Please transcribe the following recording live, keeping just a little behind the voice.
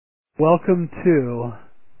Welcome to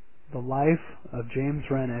The Life of James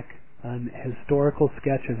Renwick, an historical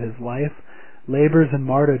sketch of his life, labors and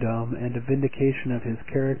martyrdom, and a vindication of his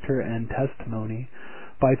character and testimony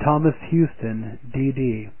by Thomas Houston,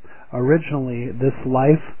 D.D. Originally, this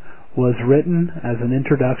life was written as an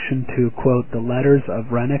introduction to, quote, The Letters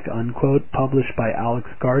of Renwick, unquote, published by Alex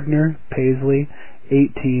Gardner, Paisley,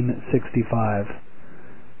 1865.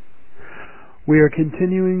 We are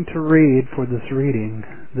continuing to read for this reading.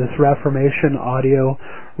 This Reformation audio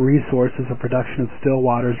resource is a production of Still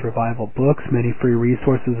Waters Revival Books. Many free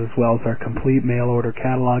resources as well as our complete mail-order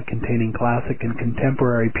catalog containing classic and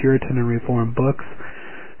contemporary Puritan and Reformed books,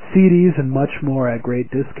 CDs, and much more at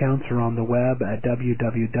great discounts are on the web at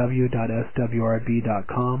www.swrb.com.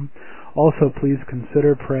 Also, please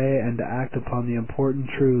consider, pray, and act upon the important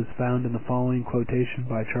truths found in the following quotation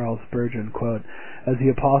by Charles Spurgeon, quote, As the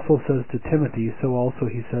apostle says to Timothy, so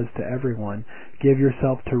also he says to everyone, give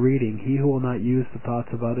yourself to reading. He who will not use the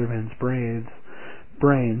thoughts of other men's brains,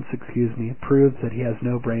 proves that he has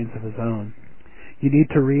no brains of his own. You need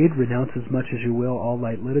to read, renounce as much as you will all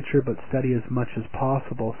light literature, but study as much as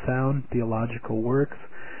possible sound theological works,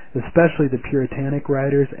 especially the Puritanic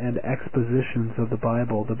writers and expositions of the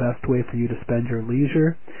Bible. The best way for you to spend your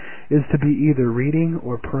leisure is to be either reading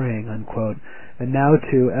or praying, unquote. And now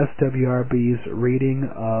to SWRB's reading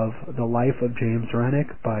of The Life of James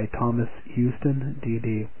Renwick by Thomas Houston,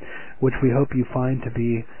 D.D., which we hope you find to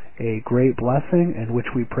be a great blessing and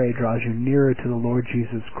which we pray draws you nearer to the Lord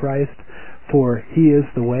Jesus Christ, for he is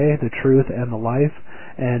the way, the truth, and the life,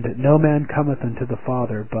 and no man cometh unto the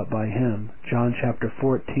Father but by him. John chapter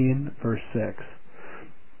 14, verse 6.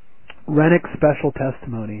 Renwick's special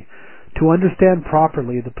testimony. To understand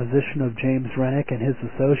properly the position of James Renwick and his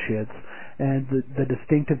associates, and the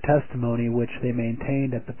distinctive testimony which they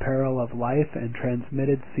maintained at the peril of life and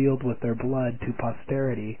transmitted sealed with their blood to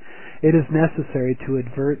posterity, it is necessary to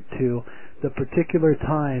advert to the particular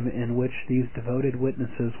time in which these devoted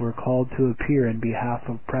witnesses were called to appear in behalf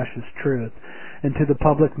of precious truth, and to the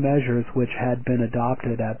public measures which had been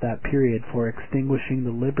adopted at that period for extinguishing the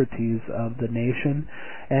liberties of the nation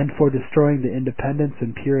and for destroying the independence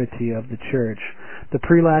and purity of the Church. The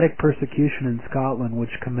prelatic persecution in Scotland, which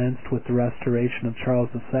commenced with the restoration of Charles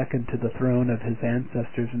II to the throne of his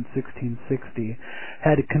ancestors in 1660,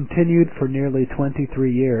 had continued for nearly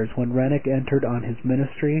 23 years. When Renwick entered on his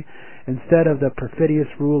ministry, instead of the perfidious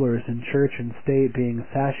rulers in church and state being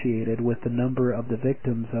satiated with the number of the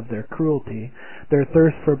victims of their cruelty, their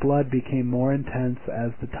thirst for blood became more intense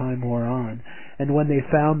as the time wore on, and when they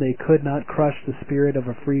found they could not crush the spirit of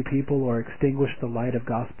a free people or extinguish the light of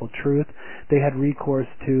gospel truth, they had recourse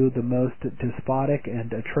to the most despotic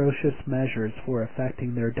and atrocious measures for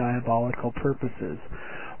effecting their diabolical purposes.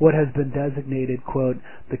 What has been designated, quote,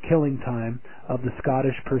 the killing time of the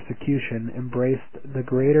Scottish persecution embraced the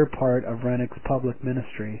greater part of Renwick's public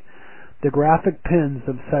ministry. The graphic pens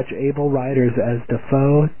of such able writers as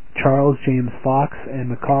Defoe, Charles James Fox, and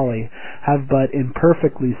Macaulay have but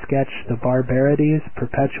imperfectly sketched the barbarities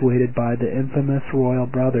perpetuated by the infamous royal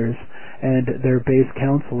brothers and their base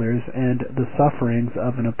counselors and the sufferings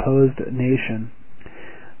of an oppressed nation,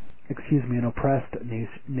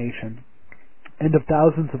 and of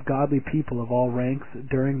thousands of godly people of all ranks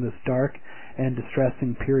during this dark and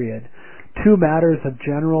distressing period. Two matters of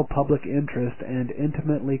general public interest and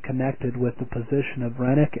intimately connected with the position of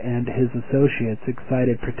Renwick and his associates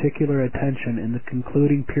excited particular attention in the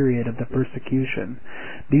concluding period of the persecution.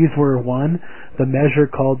 These were 1. The measure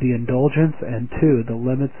called the indulgence, and 2. The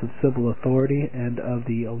limits of civil authority and of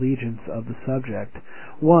the allegiance of the subject.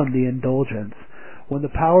 1. The indulgence. When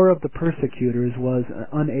the power of the persecutors was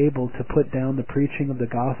unable to put down the preaching of the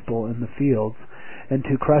gospel in the fields, and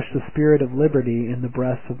to crush the spirit of liberty in the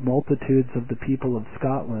breasts of multitudes of the people of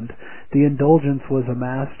Scotland, the indulgence was a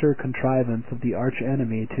master contrivance of the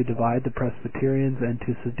arch-enemy to divide the Presbyterians and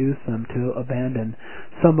to seduce them to abandon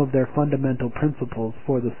some of their fundamental principles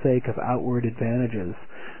for the sake of outward advantages.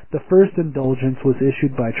 The first indulgence was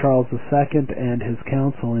issued by Charles II and his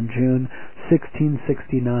council in June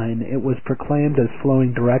 1669. It was proclaimed as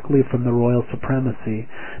flowing directly from the royal supremacy.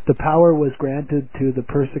 The power was granted to the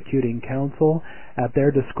persecuting council at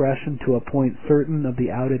their discretion to appoint certain of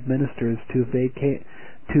the outed ministers to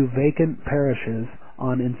vacant parishes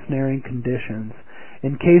on ensnaring conditions.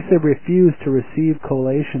 In case they refused to receive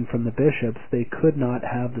collation from the bishops, they could not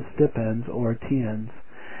have the stipends or tiens.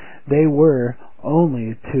 They were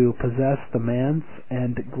only to possess the manse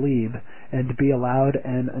and glebe, and be allowed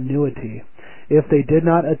an annuity. If they did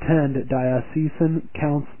not attend diocesan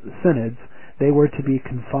synods, they were to be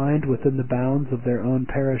confined within the bounds of their own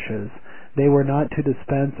parishes. They were not to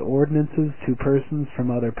dispense ordinances to persons from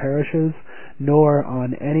other parishes, nor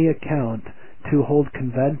on any account to hold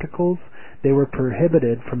conventicles. They were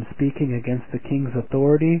prohibited from speaking against the king's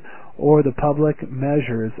authority or the public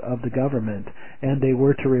measures of the government, and they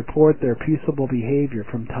were to report their peaceable behavior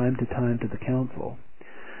from time to time to the council.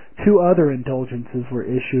 2 other indulgences were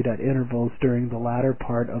issued at intervals during the latter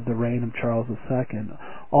part of the reign of Charles II.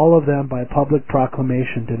 All of them by public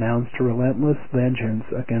proclamation denounced relentless vengeance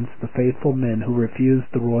against the faithful men who refused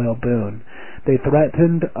the royal boon. They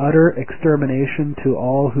threatened utter extermination to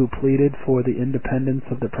all who pleaded for the independence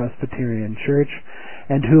of the Presbyterian Church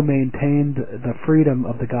and who maintained the freedom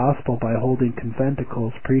of the gospel by holding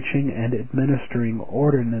conventicles, preaching and administering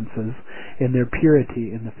ordinances in their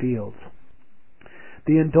purity in the fields.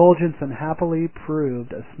 The indulgence unhappily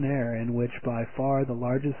proved a snare in which by far the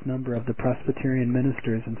largest number of the Presbyterian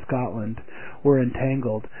ministers in Scotland were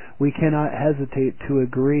entangled. We cannot hesitate to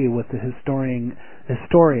agree with the historian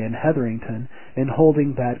Hetherington in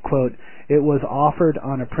holding that, quote, "it was offered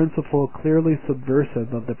on a principle clearly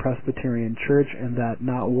subversive of the Presbyterian Church, and that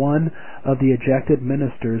not one of the ejected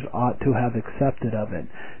ministers ought to have accepted of it,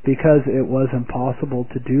 because it was impossible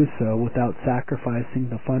to do so without sacrificing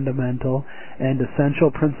the fundamental and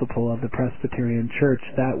essential principle of the Presbyterian Church,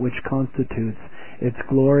 that which constitutes its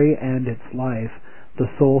glory and its life, the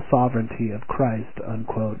sole sovereignty of Christ,"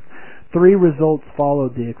 unquote. 3 results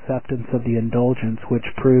followed the acceptance of the indulgence which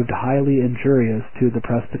proved highly injurious to the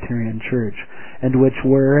Presbyterian Church, and which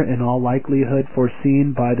were, in all likelihood,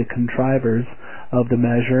 foreseen by the contrivers of the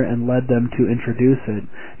measure and led them to introduce it.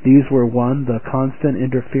 These were: 1. The constant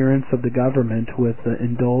interference of the government with the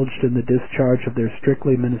indulged in the discharge of their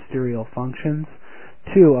strictly ministerial functions;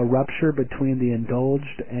 2. A rupture between the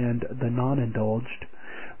indulged and the non-indulged,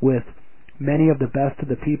 with many of the best of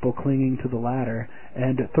the people clinging to the latter;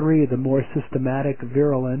 and 3. The more systematic,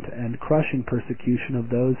 virulent, and crushing persecution of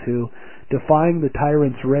those who, defying the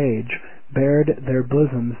tyrant's rage, bared their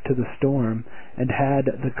bosoms to the storm, and had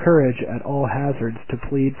the courage at all hazards to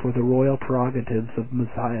plead for the royal prerogatives of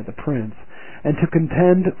Messiah the Prince, and to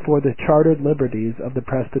contend for the chartered liberties of the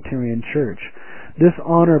Presbyterian Church. This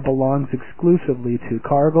honor belongs exclusively to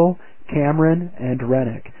Cargill, Cameron, and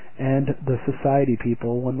Renwick, and the Society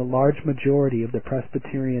people, when the large majority of the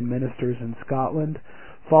Presbyterian ministers in Scotland,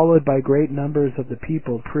 followed by great numbers of the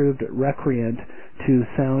people, proved recreant to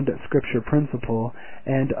sound Scripture principle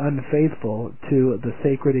and unfaithful to the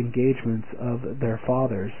sacred engagements of their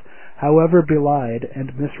fathers. However belied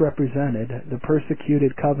and misrepresented the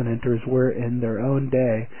persecuted Covenanters were in their own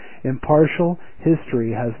day, impartial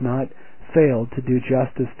history has not failed to do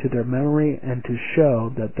justice to their memory and to show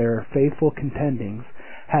that their faithful contendings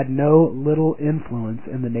had no little influence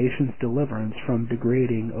in the nation's deliverance from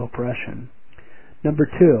degrading oppression. Number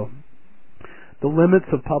 2, the limits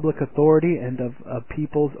of public authority and of a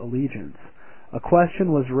people's allegiance. A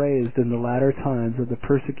question was raised in the latter times of the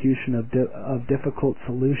persecution of difficult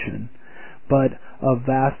solution, but of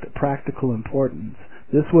vast practical importance.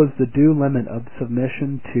 This was the due limit of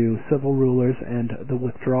submission to civil rulers and the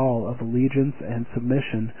withdrawal of allegiance and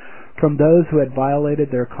submission from those who had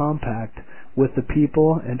violated their compact with the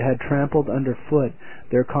people and had trampled underfoot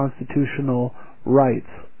their constitutional rights.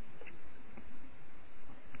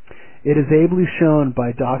 It is ably shown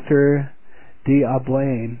by Dr.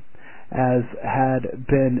 D'Aublain, as had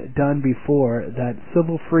been done before, that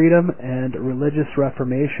civil freedom and religious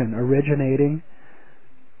reformation originating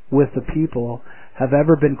with the people have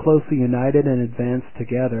ever been closely united and advanced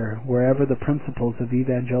together, wherever the principles of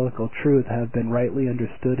evangelical truth have been rightly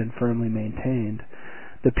understood and firmly maintained.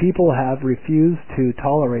 The people have refused to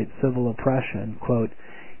tolerate civil oppression. Quote,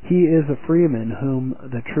 "He is a freeman whom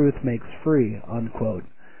the truth makes free," unquote.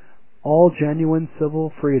 All genuine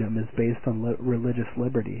civil freedom is based on religious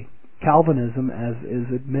liberty. Calvinism, as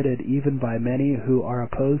is admitted even by many who are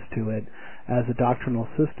opposed to it as a doctrinal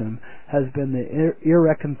system, has been the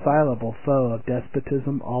irreconcilable foe of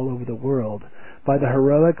despotism all over the world. By the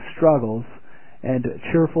heroic struggles and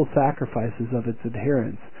cheerful sacrifices of its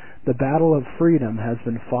adherents, the battle of freedom has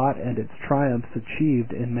been fought and its triumphs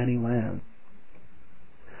achieved in many lands,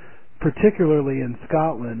 particularly in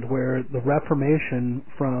Scotland, where the Reformation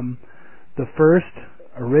from the first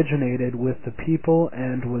originated with the people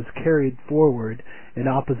and was carried forward in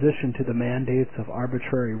opposition to the mandates of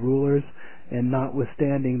arbitrary rulers, and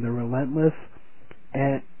notwithstanding the relentless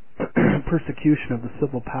persecution of the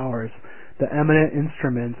civil powers, the eminent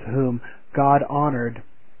instruments whom God honored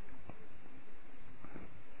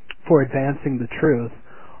for advancing the truth,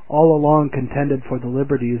 all along contended for the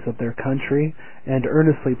liberties of their country and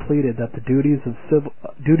earnestly pleaded that the duties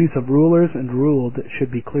of rulers and ruled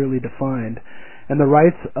should be clearly defined, and the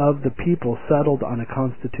rights of the people settled on a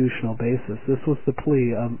constitutional basis. This was the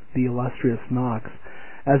plea of the illustrious Knox,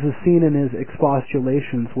 as is seen in his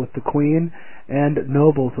expostulations with the Queen and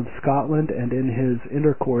nobles of Scotland, and in his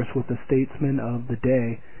intercourse with the statesmen of the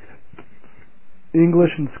day,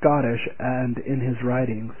 English and Scottish, and in his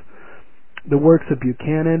writings. The works of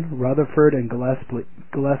Buchanan, Rutherford, and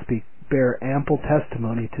Gillespie bear ample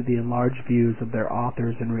testimony to the enlarged views of their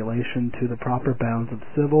authors in relation to the proper bounds of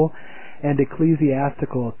civil and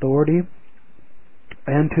ecclesiastical authority,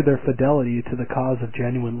 and to their fidelity to the cause of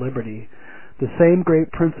genuine liberty. The same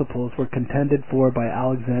great principles were contended for by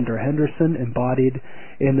Alexander Henderson, embodied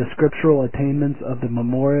in the scriptural attainments of the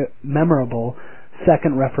memorable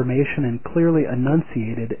Second Reformation, and clearly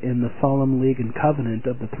enunciated in the Solemn League and Covenant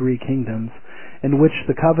of the Three Kingdoms, in which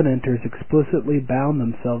the Covenanters explicitly bound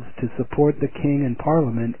themselves to support the King and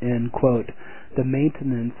Parliament in, quote, the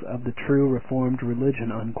maintenance of the true Reformed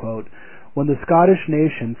religion, unquote. When the Scottish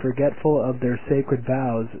nation, forgetful of their sacred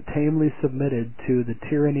vows, tamely submitted to the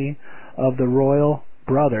tyranny of the royal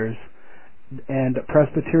brothers, and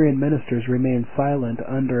Presbyterian ministers remained silent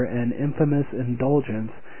under an infamous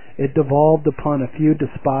indulgence, it devolved upon a few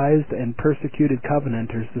despised and persecuted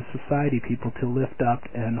Covenanters, the society people, to lift up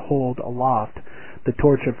and hold aloft the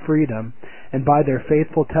torch of freedom, and by their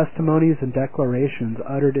faithful testimonies and declarations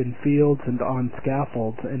uttered in fields and on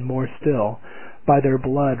scaffolds, and more still, by their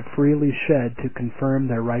blood freely shed to confirm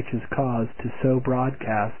their righteous cause, to so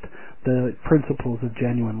broadcast the principles of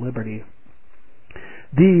genuine liberty.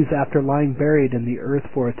 These, after lying buried in the earth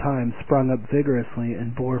for a time, sprung up vigorously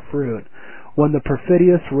and bore fruit. When the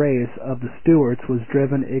perfidious race of the Stuarts was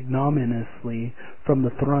driven ignominiously from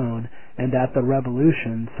the throne, and at the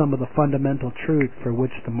Revolution, some of the fundamental truths for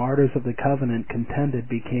which the martyrs of the Covenant contended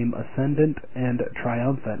became ascendant and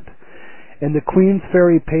triumphant. In the Queen's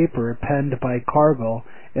Ferry paper, penned by Cargill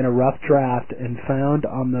in a rough draft and found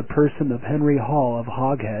on the person of Henry Hall of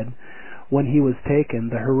Hoghead, when he was taken,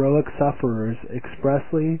 the heroic sufferers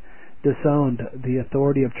expressly disowned the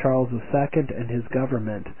authority of Charles II and his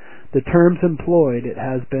government. The terms employed, it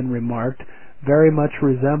has been remarked, very much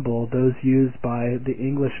resemble those used by the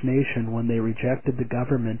English nation when they rejected the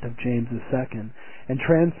government of James II and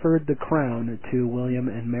transferred the crown to William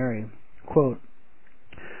and Mary. Quote,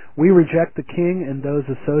 we reject the king and those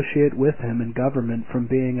associate with him in government from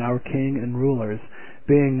being our king and rulers,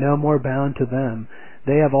 being no more bound to them.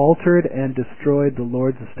 They have altered and destroyed the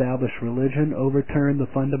Lord's established religion, overturned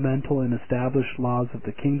the fundamental and established laws of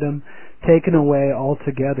the kingdom, taken away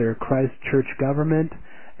altogether Christ's church government,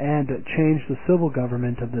 and changed the civil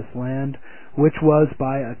government of this land, which was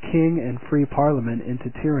by a king and free parliament, into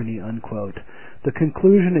tyranny, unquote. The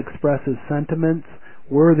conclusion expresses sentiments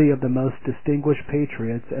worthy of the most distinguished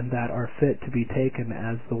patriots, and that are fit to be taken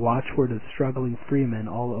as the watchword of struggling freemen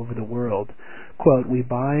all over the world. Quote, we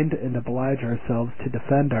bind and oblige ourselves to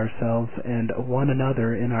defend ourselves and one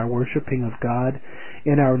another in our worshipping of God,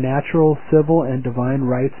 in our natural, civil, and divine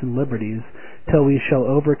rights and liberties, till we shall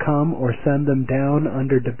overcome or send them down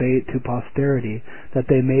under debate to posterity, that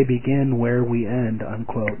they may begin where we end,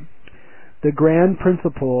 unquote. The grand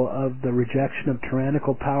principle of the rejection of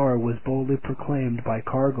tyrannical power was boldly proclaimed by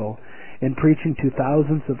Cargill in preaching to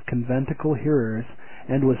thousands of conventicle hearers,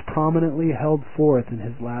 and was prominently held forth in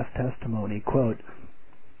his last testimony. Quote,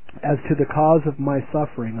 as to the cause of my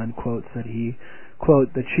suffering, unquote, said he,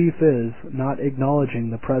 quote, the chief is, not acknowledging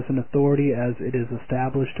the present authority as it is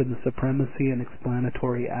established in the Supremacy and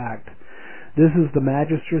Explanatory Act. This is the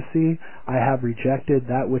magistracy. I have rejected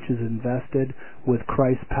that which is invested with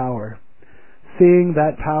Christ's power. Seeing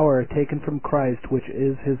that power taken from Christ, which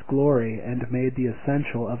is his glory, and made the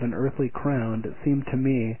essential of an earthly crown, it seemed to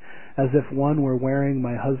me as if one were wearing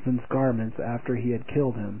my husband's garments after he had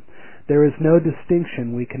killed him. There is no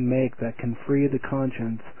distinction we can make that can free the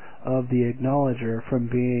conscience of the acknowledger from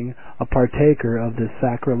being a partaker of this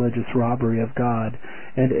sacrilegious robbery of God,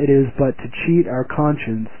 and it is but to cheat our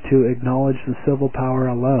conscience to acknowledge the civil power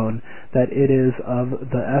alone, that it is of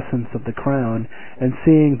the essence of the crown, and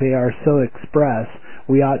seeing they are so express,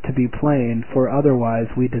 we ought to be plain, for otherwise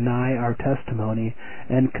we deny our testimony,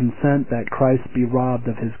 and consent that Christ be robbed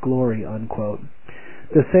of his glory, unquote.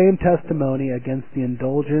 The same testimony against the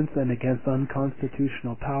indulgence and against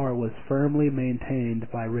unconstitutional power was firmly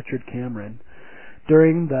maintained by Richard Cameron.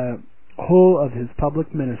 During the whole of his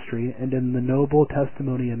public ministry, and in the noble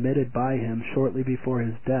testimony emitted by him shortly before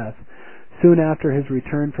his death, soon after his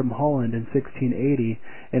return from Holland in 1680,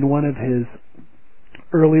 in one of his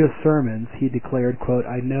earliest sermons, he declared, quote,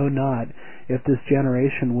 I know not if this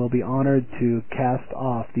generation will be honored to cast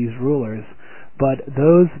off these rulers, but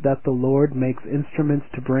those that the Lord makes instruments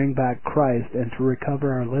to bring back Christ and to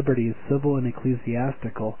recover our liberties, civil and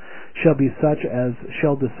ecclesiastical, shall be such as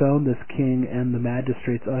shall disown this king and the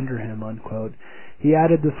magistrates under him." Unquote. He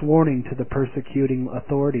added this warning to the persecuting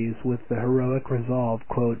authorities with the heroic resolve,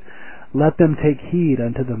 quote, "Let them take heed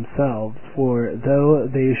unto themselves, for though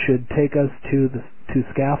they should take us to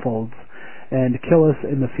scaffolds and kill us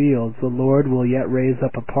in the fields, the Lord will yet raise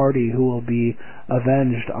up a party who will be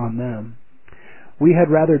avenged on them. We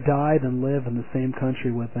had rather die than live in the same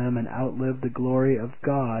country with them and outlive the glory of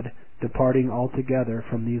God, departing altogether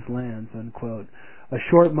from these lands." Unquote. A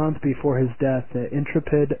short month before his death, the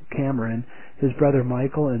intrepid Cameron, his brother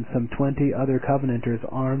Michael, and some 20 other Covenanters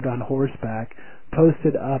armed on horseback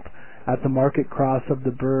posted up at the market cross of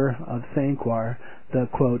the Burr of Sanquhar the,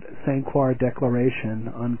 quote, Sanquhar Declaration,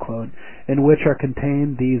 unquote, in which are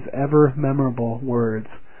contained these ever memorable words,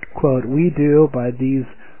 quote, "We do by these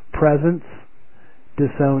presents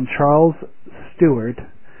disown Charles Stuart,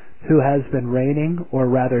 who has been reigning, or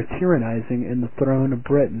rather tyrannizing, in the throne of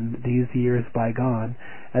Britain these years bygone,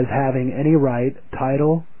 as having any right,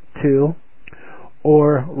 title to,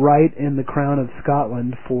 or right in the crown of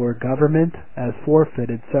Scotland for government, as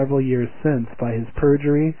forfeited several years since by his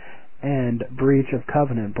perjury and breach of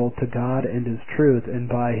covenant, both to God and his truth, and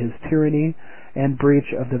by his tyranny and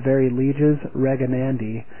breach of the very leges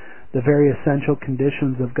reginandi, the very essential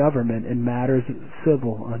conditions of government in matters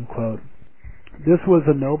civil," unquote. This was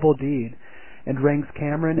a noble deed, and ranks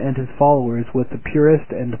Cameron and his followers with the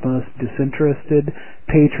purest and most disinterested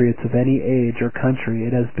patriots of any age or country.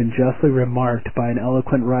 It has been justly remarked by an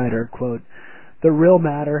eloquent writer, quote, "The real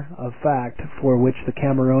matter of fact for which the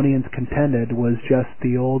Cameronians contended was just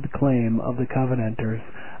the old claim of the Covenanters,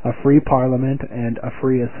 a free parliament and a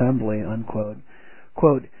free assembly," unquote.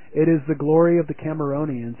 Quote, "It is the glory of the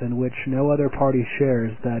Cameronians, in which no other party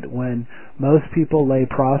shares, that when most people lay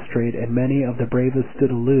prostrate and many of the bravest stood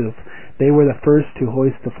aloof, they were the first to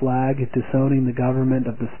hoist the flag, disowning the government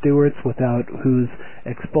of the Stuarts, without whose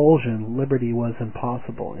expulsion liberty was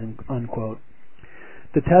impossible," unquote.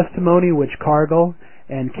 The testimony which Cargill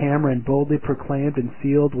and Cameron boldly proclaimed and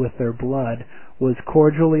sealed with their blood was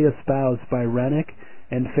cordially espoused by Renwick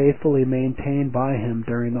and faithfully maintained by him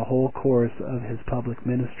during the whole course of his public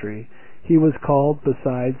ministry. He was called,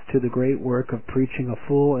 besides, to the great work of preaching a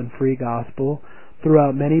full and free gospel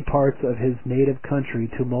throughout many parts of his native country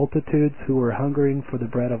to multitudes who were hungering for the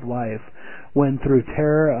bread of life, when through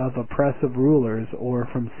terror of oppressive rulers, or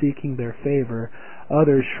from seeking their favor,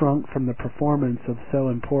 others shrunk from the performance of so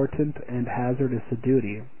important and hazardous a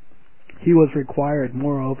duty. He was required,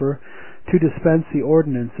 moreover, to dispense the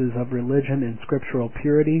ordinances of religion and scriptural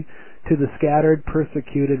purity to the scattered,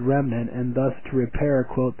 persecuted remnant, and thus to repair,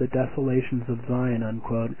 quote, "the desolations of Zion,"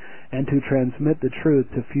 unquote, and to transmit the truth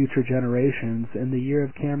to future generations. In the year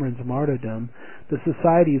of Cameron's martyrdom, the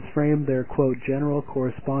societies framed their, quote, "general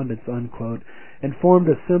correspondence," unquote, and formed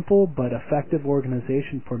a simple but effective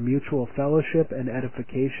organization for mutual fellowship and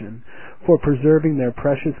edification, for preserving their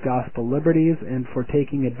precious gospel liberties, and for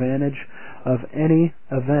taking advantage of any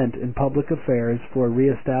event in public affairs for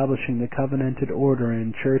reestablishing the covenanted order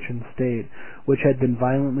in church and state, which had been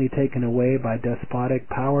violently taken away by despotic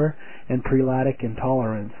power and prelatic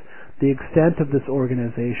intolerance. The extent of this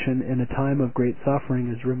organization in a time of great suffering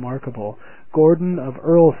is remarkable. Gordon of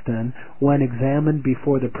Earlston, when examined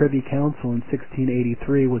before the Privy Council in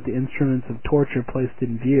 1683 with the instruments of torture placed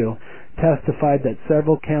in view, testified that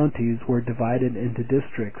several counties were divided into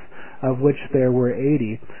districts, of which there were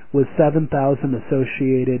 80, with 7,000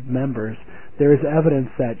 associated members. There is evidence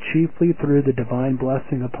that chiefly through the divine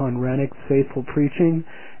blessing upon Renwick's faithful preaching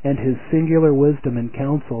and his singular wisdom and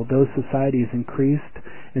counsel, those societies increased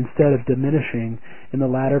instead of diminishing in the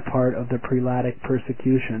latter part of the prelatic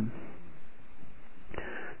persecution.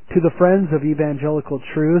 To the friends of evangelical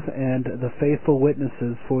truth and the faithful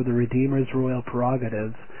witnesses for the Redeemer's royal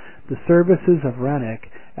prerogatives, the services of Renwick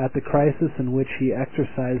at the crisis in which he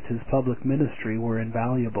exercised his public ministry were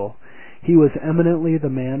invaluable. He was eminently the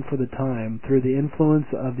man for the time. Through the influence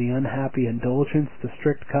of the unhappy indulgence, the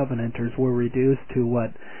strict Covenanters were reduced to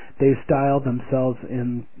what they styled themselves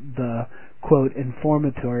in the, quote,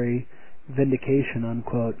 "informatory vindication,"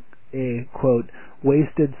 unquote, a, quote,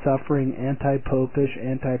 "wasted, suffering, anti-popish,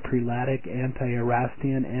 anti-prelatic,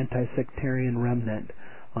 anti-Erastian, anti-sectarian remnant,"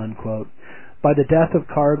 unquote. By the death of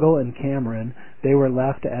Cargill and Cameron, they were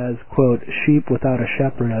left as, quote, "sheep without a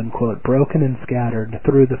shepherd," unquote, broken and scattered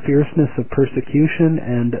through the fierceness of persecution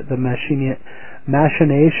and the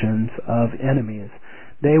machinations of enemies.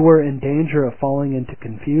 They were in danger of falling into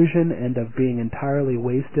confusion and of being entirely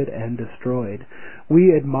wasted and destroyed.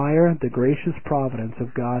 We admire the gracious providence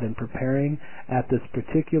of God in preparing at this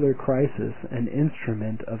particular crisis an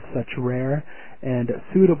instrument of such rare and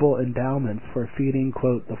suitable endowments for feeding,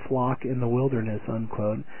 quote, the flock in the wilderness,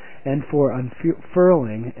 unquote, and for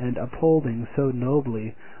unfurling and upholding so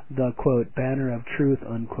nobly the, quote, banner of truth,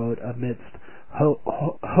 unquote, amidst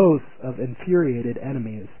hosts of infuriated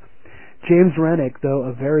enemies. James Renwick, though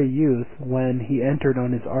a very youth when he entered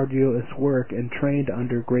on his arduous work and trained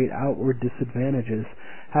under great outward disadvantages,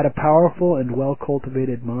 had a powerful and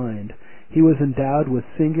well-cultivated mind. He was endowed with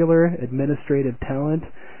singular administrative talent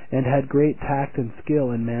and had great tact and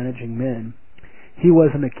skill in managing men. He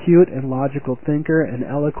was an acute and logical thinker, an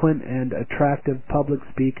eloquent and attractive public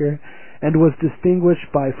speaker, and was distinguished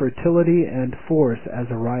by fertility and force as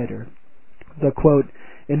a writer. The, quote,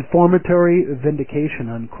 informatory vindication,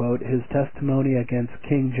 unquote, his testimony against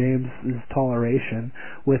King James's toleration,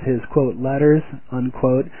 with his, quote, letters,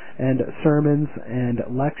 unquote, and sermons and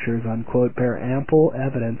lectures, unquote, bear ample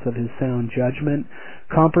evidence of his sound judgment,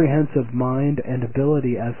 comprehensive mind, and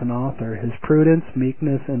ability as an author. His prudence,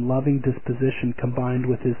 meekness, and loving disposition, combined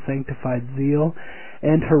with his sanctified zeal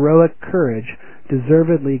and heroic courage,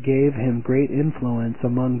 deservedly gave him great influence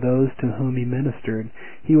among those to whom he ministered.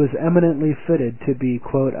 He was eminently fitted to be,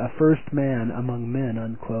 quote, a first man among men,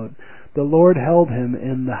 unquote. The Lord held him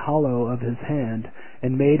in the hollow of his hand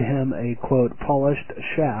and made him a, quote, polished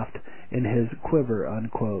shaft in his quiver,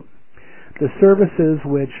 unquote. The services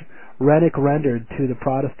which Renwick rendered to the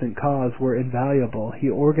Protestant cause were invaluable. He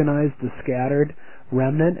organized the scattered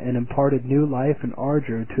remnant and imparted new life and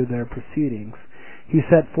ardor to their proceedings. He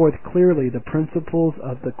set forth clearly the principles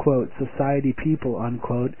of the, quote, society people,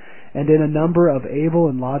 unquote, and in a number of able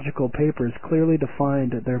and logical papers clearly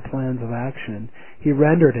defined their plans of action. He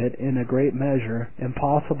rendered it, in a great measure,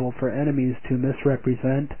 impossible for enemies to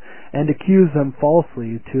misrepresent and accuse them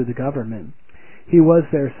falsely to the government. He was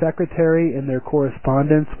their secretary in their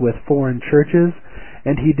correspondence with foreign churches,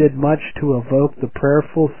 and he did much to evoke the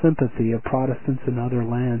prayerful sympathy of Protestants in other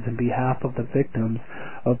lands in behalf of the victims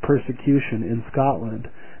of persecution in Scotland.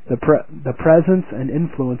 The presence and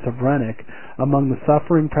influence of Renwick among the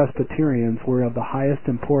suffering Presbyterians were of the highest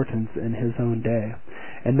importance in his own day,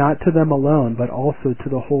 and not to them alone, but also to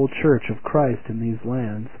the whole Church of Christ in these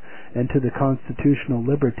lands, and to the constitutional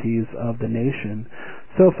liberties of the nation,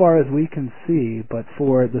 so far as we can see. But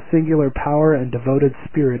for the singular power and devoted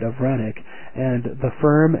spirit of Renwick, and the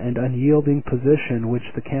firm and unyielding position which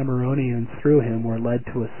the Cameronians through him were led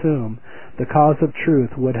to assume, the cause of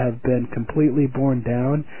truth would have been completely borne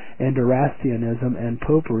down, and Erastianism and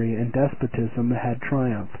popery and despotism had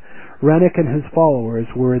triumphed. Renwick and his followers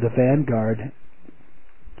were the vanguard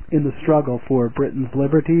in the struggle for Britain's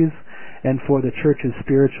liberties and for the Church's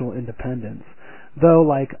spiritual independence. Though,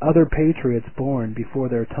 like other patriots born before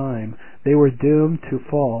their time, they were doomed to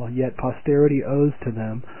fall, yet posterity owes to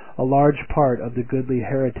them a large part of the goodly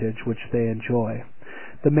heritage which they enjoy.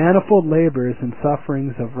 The manifold labors and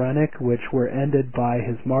sufferings of Renwick, which were ended by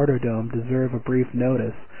his martyrdom, deserve a brief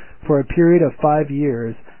notice. For a period of 5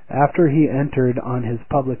 years after he entered on his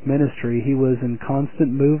public ministry, he was in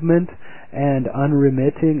constant movement and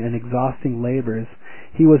unremitting and exhausting labors.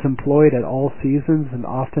 He was employed at all seasons, and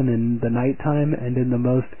often in the night-time and in the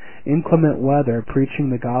most inclement weather,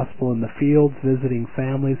 preaching the gospel in the fields, visiting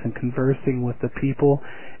families, and conversing with the people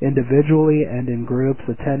individually and in groups,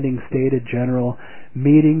 attending stated general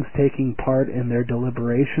meetings, taking part in their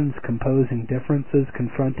deliberations, composing differences,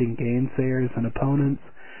 confronting gainsayers and opponents,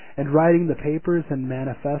 and writing the papers and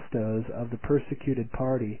manifestos of the persecuted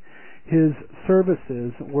party. His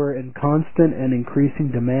services were in constant and increasing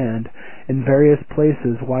demand in various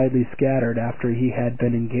places widely scattered. After he had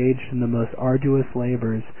been engaged in the most arduous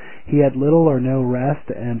labors, he had little or no rest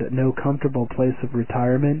and no comfortable place of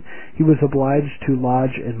retirement. He was obliged to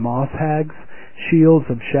lodge in moss-hags, shields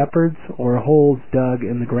of shepherds, or holes dug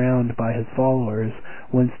in the ground by his followers,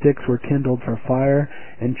 when sticks were kindled for fire,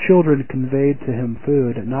 and children conveyed to him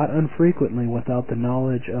food, not unfrequently without the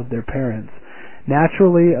knowledge of their parents.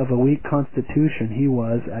 Naturally of a weak constitution, he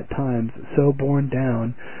was, at times, so borne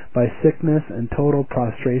down by sickness and total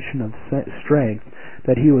prostration of strength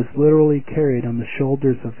that he was literally carried on the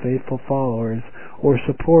shoulders of faithful followers, or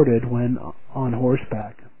supported when on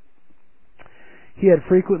horseback. He had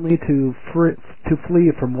frequently to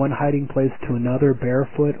flee from one hiding place to another,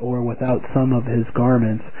 barefoot or without some of his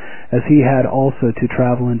garments, as he had also to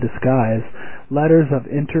travel in disguise. Letters of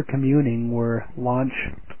intercommuning were launched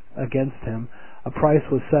against him. A price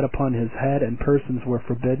was set upon his head, and persons were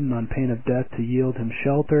forbidden on pain of death to yield him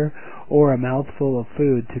shelter or a mouthful of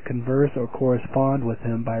food, to converse or correspond with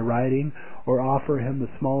him by writing, or offer him the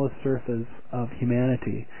smallest service of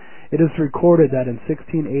humanity. It is recorded that in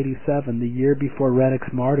 1687, the year before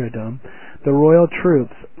Rennick's martyrdom, the royal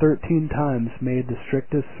troops 13 times made the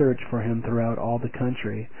strictest search for him throughout all the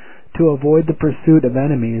country. To avoid the pursuit of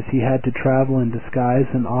enemies, he had to travel in disguise,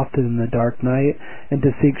 and often in the dark night, and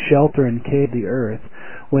to seek shelter in cave the earth.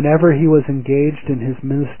 Whenever he was engaged in his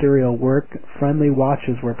ministerial work, friendly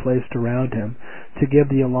watches were placed around him, to give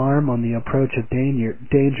the alarm on the approach of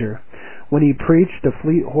danger. When he preached, a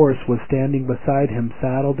fleet horse was standing beside him,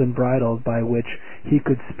 saddled and bridled, by which he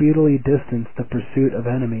could speedily distance the pursuit of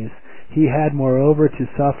enemies. He had, moreover, to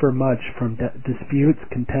suffer much from disputes,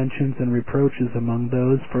 contentions, and reproaches among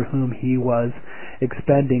those for whom he was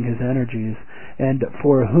expending his energies, and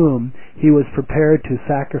for whom he was prepared to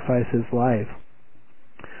sacrifice his life.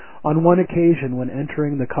 On one occasion, when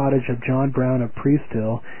entering the cottage of John Brown of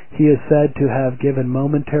Priesthill, he is said to have given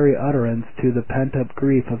momentary utterance to the pent-up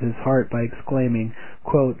grief of his heart by exclaiming,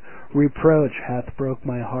 quote, "Reproach hath broke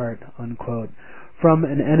my heart," unquote. From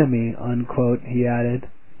an enemy, unquote, he added,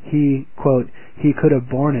 he could have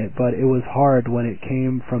borne it, but it was hard when it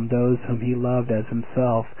came from those whom he loved as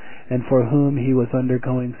himself, and for whom he was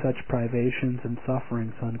undergoing such privations and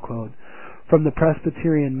sufferings, unquote. From the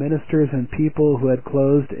Presbyterian ministers and people who had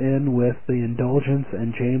closed in with the indulgence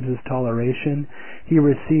and James's toleration, he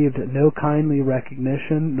received no kindly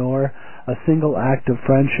recognition nor a single act of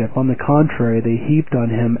friendship. On the contrary, they heaped on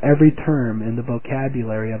him every term in the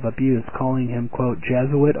vocabulary of abuse, calling him, quote,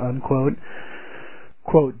 "Jesuit," unquote,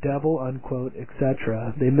 quote, "devil," unquote,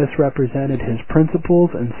 etc. They misrepresented his principles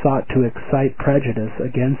and sought to excite prejudice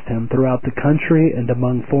against him throughout the country and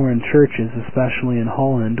among foreign churches, especially in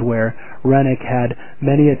Holland, where Rennick had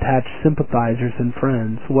many attached sympathizers and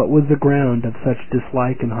friends. What was the ground of such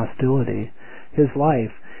dislike and hostility? His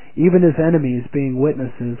life, even his enemies being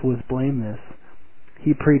witnesses, was blameless.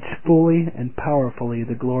 He preached fully and powerfully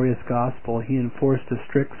the glorious gospel. He enforced a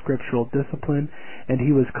strict scriptural discipline, and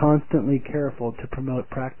he was constantly careful to promote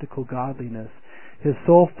practical godliness. His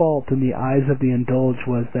sole fault in the eyes of the indulged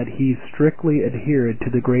was that he strictly adhered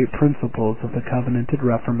to the great principles of the covenanted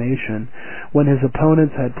Reformation, when his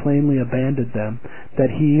opponents had plainly abandoned them,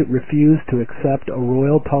 that he refused to accept a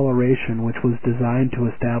royal toleration which was designed to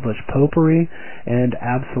establish popery and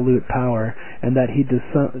absolute power, and that he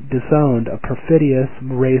disowned a perfidious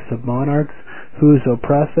race of monarchs whose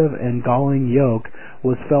oppressive and galling yoke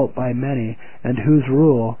was felt by many, and whose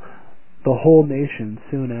rule the whole nation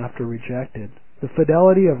soon after rejected. The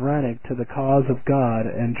fidelity of Rennick to the cause of God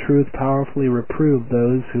and truth powerfully reproved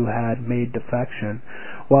those who had made defection,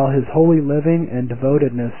 while his holy living and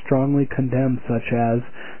devotedness strongly condemned such as,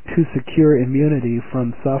 to secure immunity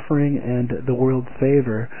from suffering and the world's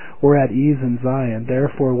favor, were at ease in Zion.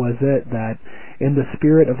 Therefore was it that, in the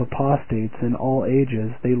spirit of apostates in all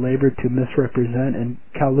ages, they labored to misrepresent and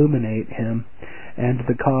calumniate him and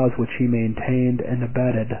the cause which he maintained, and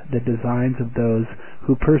abetted the designs of those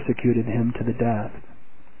who persecuted him to the death.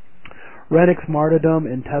 Rennick's martyrdom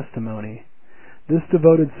and testimony. This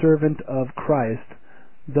devoted servant of Christ,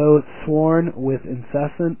 though worn with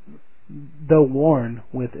incessant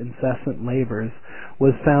labors,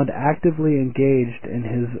 was found actively engaged in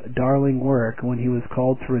his darling work when he was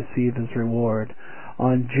called to receive his reward.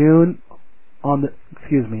 On the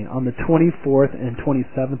 24th and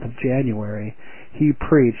 27th of January, he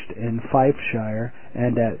preached in Fifeshire,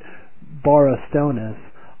 and at Borrostonis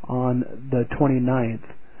on the 29th.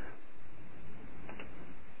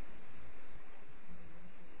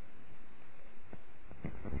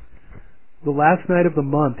 The last night of the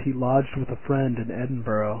month he lodged with a friend in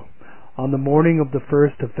Edinburgh. On the morning of the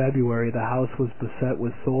 1st of February, the house was beset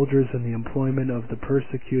with soldiers in the employment of the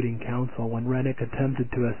persecuting council. When Rennick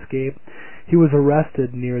attempted to escape, he was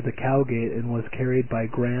arrested near the Cowgate and was carried by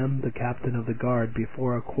Graham, the captain of the guard,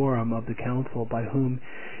 before a quorum of the council, by whom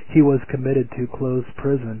he was committed to close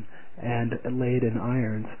prison and laid in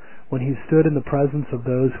irons. When he stood in the presence of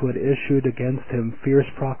those who had issued against him fierce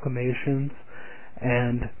proclamations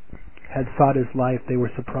and had sought his life, they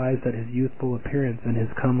were surprised at his youthful appearance and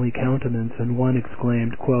his comely countenance, and one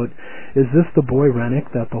exclaimed, quote, "Is this the boy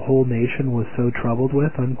Rennick that the whole nation was so troubled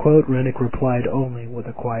with?" Unquote. Rennick replied only with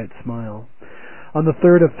a quiet smile. On the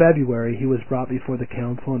 3rd of February he was brought before the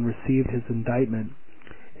council and received his indictment.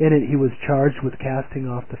 In it he was charged with casting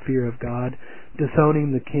off the fear of God,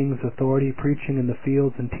 disowning the king's authority, preaching in the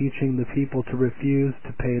fields, and teaching the people to refuse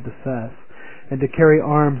to pay the cess. and to carry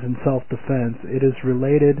arms in self-defense. It is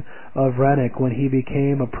related of Rennick when he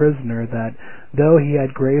became a prisoner that, though he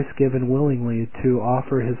had grace given willingly to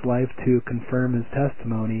offer his life to confirm his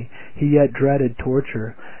testimony, he yet dreaded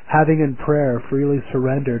torture. Having in prayer freely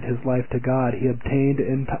surrendered his life to God, he obtained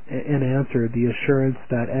in answer the assurance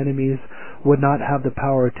that enemies would not have the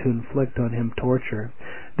power to inflict on him torture.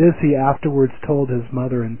 This he afterwards told his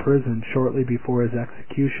mother in prison shortly before his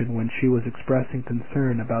execution, when she was expressing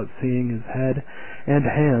concern about seeing his head and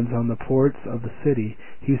hands on the ports of the city.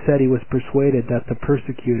 He said he was persuaded that the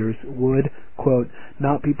persecutors would, quote,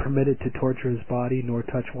 not be permitted to torture his body nor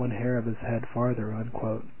touch one hair of his head farther,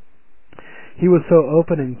 unquote. He was so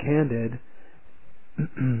open and candid,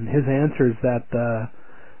 his answers, that the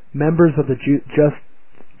members of the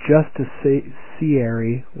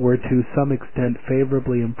justiciary were to some extent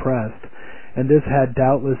favorably impressed, and this had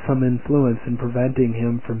doubtless some influence in preventing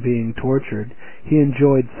him from being tortured. He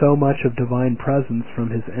enjoyed so much of divine presence from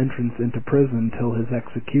his entrance into prison till his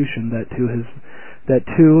execution that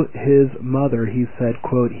to his mother he said,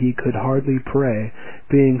 quote, he could hardly pray,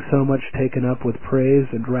 being so much taken up with praise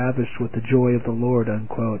and ravished with the joy of the Lord,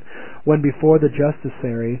 unquote. When before the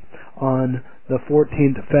justiciary on the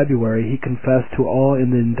 14th February, he confessed to all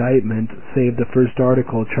in the indictment, save the first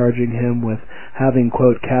article, charging him with having,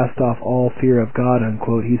 quote, cast off all fear of God,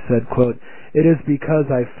 unquote. He said, quote, it is because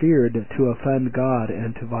I feared to offend God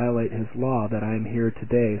and to violate his law that I am here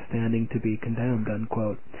today, standing to be condemned,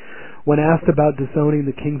 unquote. When asked about disowning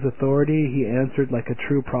the king's authority, he answered like a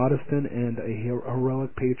true Protestant and a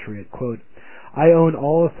heroic patriot, quote, I own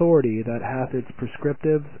all authority that hath its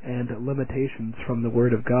prescriptives and limitations from the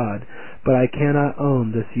word of God, but I cannot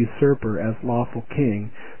own this usurper as lawful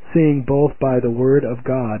king, seeing both by the word of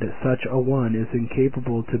God such a one is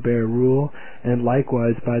incapable to bear rule, and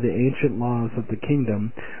likewise by the ancient laws of the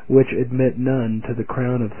kingdom, which admit none to the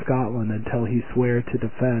crown of Scotland until he swear to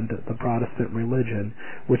defend the Protestant religion,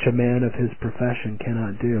 which a man of his profession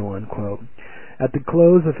cannot do, unquote. At the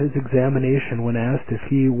close of his examination, when asked if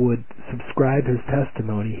he would subscribe his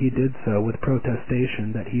testimony, he did so with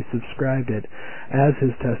protestation that he subscribed it as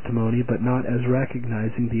his testimony, but not as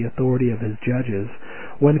recognizing the authority of his judges.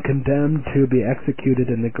 When condemned to be executed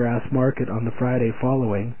in the Grass Market on the Friday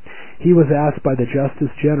following, he was asked by the Justice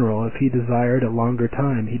General if he desired a longer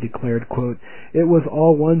time. He declared, quote, it was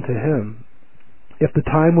all one to him. If the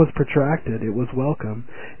time was protracted, it was welcome.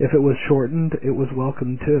 If it was shortened, it was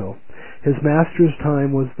welcome too. His master's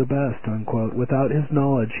time was the best, unquote. Without his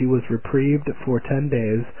knowledge, he was reprieved for 10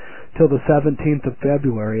 days, till the 17th of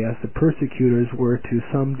February, as the persecutors were to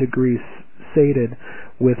some degree sated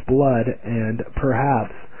with blood, and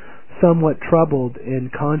perhaps somewhat troubled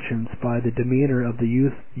in conscience by the demeanor of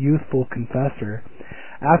the youthful confessor.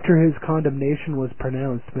 After his condemnation was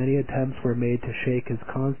pronounced, many attempts were made to shake his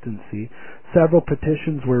constancy. Several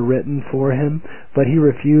petitions were written for him, but he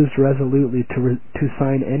refused resolutely to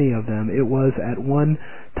sign any of them. It was at one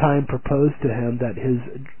time proposed to him that his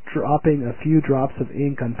dropping a few drops of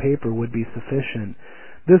ink on paper would be sufficient.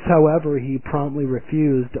 This, however, he promptly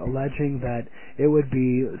refused, alleging that it would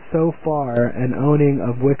be so far an owning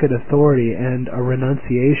of wicked authority and a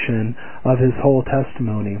renunciation of his whole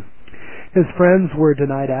testimony. His friends were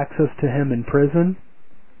denied access to him in prison.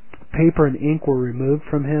 Paper and ink were removed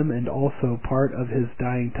from him, and also part of his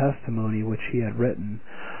dying testimony which he had written.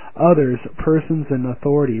 Others, persons in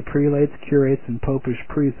authority, prelates, curates, and popish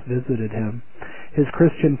priests, visited him. His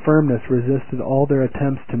Christian firmness resisted all their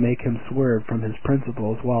attempts to make him swerve from his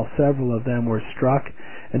principles, while several of them were struck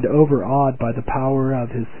and overawed by the power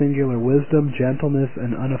of his singular wisdom, gentleness,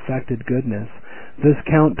 and unaffected goodness.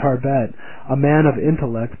 Viscount Tarbet, a man of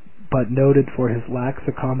intellect, but noted for his lax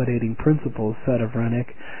accommodating principles, said of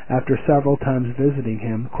Rennick, after several times visiting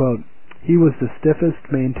him, quote, he was the stiffest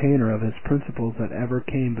maintainer of his principles that ever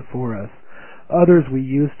came before us. Others we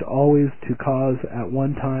used always to cause at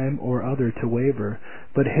one time or other to waver,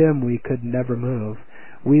 but him we could never move.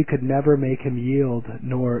 We could never make him yield,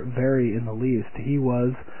 nor vary in the least. He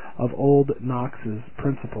was of old Knox's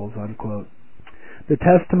principles, unquote. The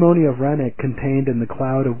testimony of Rennick, contained in the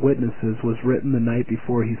cloud of witnesses, was written the night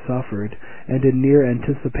before he suffered, and in near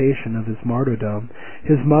anticipation of his martyrdom.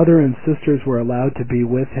 His mother and sisters were allowed to be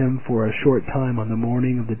with him for a short time on the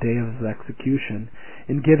morning of the day of his execution.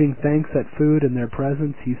 In giving thanks at food in their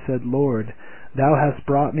presence, he said, Lord, Thou hast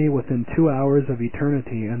brought me within 2 hours of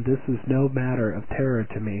eternity, and this is no matter of terror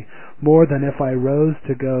to me, more than if I rose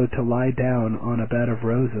to go to lie down on a bed of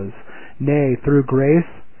roses. Nay, through grace,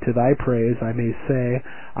 to thy praise, I may say,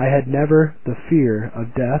 I had never the fear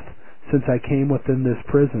of death, since I came within this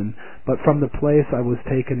prison, but from the place I was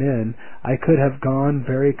taken in, I could have gone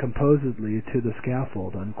very composedly to the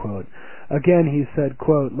scaffold." Unquote. Again he said,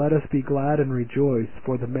 quote, "Let us be glad and rejoice,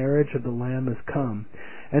 for the marriage of the Lamb is come,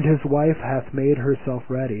 and his wife hath made herself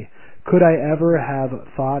ready. Could I ever have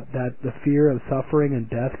thought that the fear of suffering and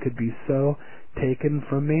death could be so taken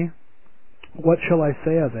from me? What shall I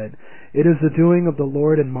say of it? It is the doing of the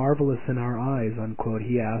Lord, and marvelous in our eyes." Unquote.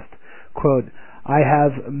 He asked, quote, "I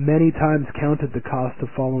have many times counted the cost of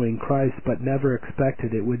following Christ, but never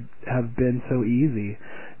expected it would have been so easy.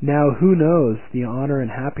 Now who knows the honor and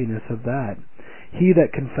happiness of that? He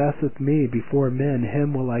that confesseth me before men,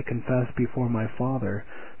 him will I confess before my Father."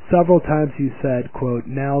 Several times he said, quote,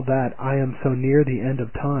 "Now that I am so near the end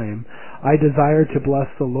of time, I desire to bless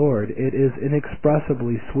the Lord. It is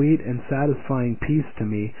inexpressibly sweet and satisfying peace to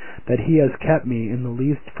me that he has kept me in the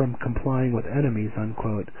least from complying with enemies."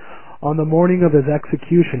 Unquote. On the morning of his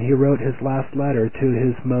execution he wrote his last letter to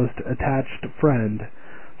his most attached friend,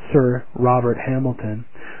 Sir Robert Hamilton,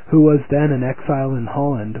 who was then an exile in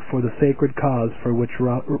Holland for the sacred cause for which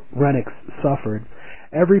Rennox suffered.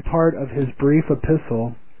 Every part of this brief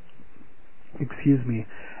epistle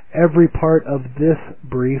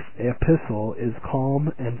is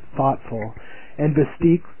calm and thoughtful, and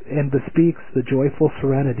bespeaks the joyful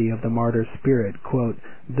serenity of the martyr's spirit. Quote,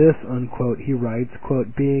 "This," unquote, he writes,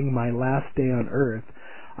 quote, "being my last day on earth,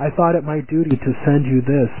 I thought it my duty to send you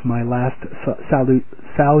this, my last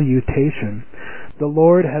salutation. The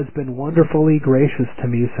Lord has been wonderfully gracious to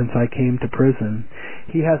me since I came to prison.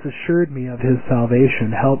 He has assured me of his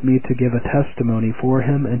salvation, helped me to give a testimony for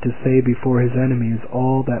him, and to say before his enemies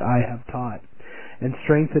all that I have taught, and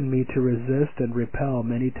strengthened me to resist and repel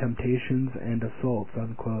many temptations and assaults."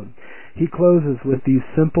 Unquote. He closes with these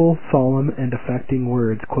simple, solemn, and affecting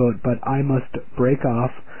words, quote, "But I must break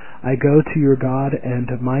off. I go to your God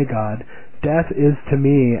and my God. Death is to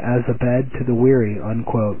me as a bed to the weary."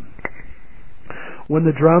 Unquote. When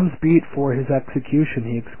the drums beat for his execution,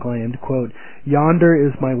 he exclaimed, quote, "Yonder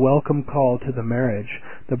is my welcome call to the marriage.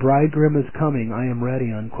 The bridegroom is coming, I am ready."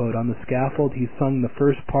 Unquote. On the scaffold he sung the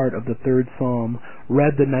first part of the 3rd Psalm,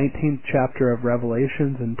 read the 19th chapter of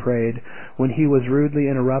Revelations, and prayed. When he was rudely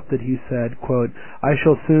interrupted, he said, quote, "I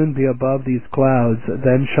shall soon be above these clouds,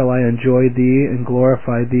 then shall I enjoy thee and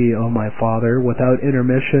glorify thee, O my Father, without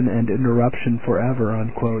intermission and interruption forever."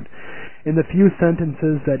 Unquote. In the few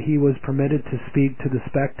sentences that he was permitted to speak to the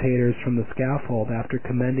spectators from the scaffold, after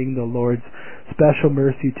commending the Lord's special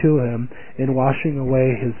mercy to him in washing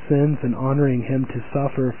away his sins and honoring him to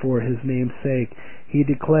suffer for his name's sake, he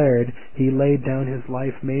declared he laid down his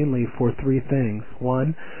life mainly for 3 things.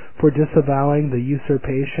 1. For disavowing the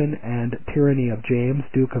usurpation and tyranny of James,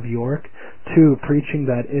 Duke of York. 2. Preaching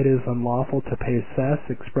that it is unlawful to pay cess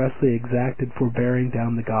expressly exacted for bearing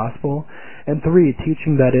down the gospel. And 3.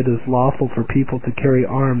 Teaching that it is lawful for people to carry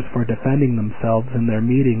arms for defending themselves in their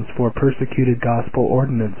meetings for persecuted gospel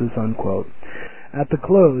ordinances. Unquote. At the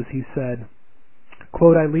close he said,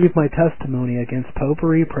 quote, "I leave my testimony against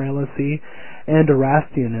popery, prelacy, and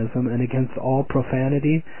Erastianism, and against all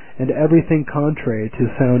profanity, and everything contrary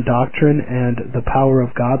to sound doctrine and the power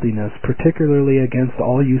of godliness, particularly against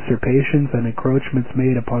all usurpations and encroachments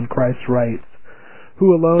made upon Christ's rights,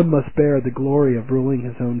 who alone must bear the glory of ruling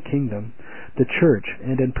his own kingdom, the Church,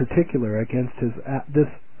 and in particular against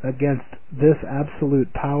this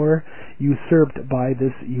absolute power usurped by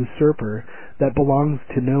this usurper that belongs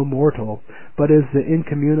to no mortal, but is the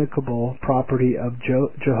incommunicable property of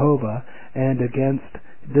Jehovah, and against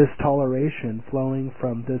this toleration flowing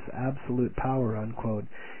from this absolute power." Unquote.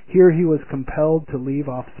 Here he was compelled to leave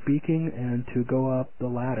off speaking and to go up the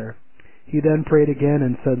ladder. He then prayed again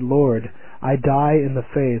and said, "Lord, I die in the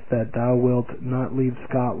faith that thou wilt not leave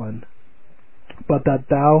Scotland, but that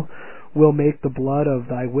thou will make the blood of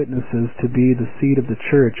thy witnesses to be the seed of the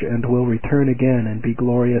Church, and will return again and be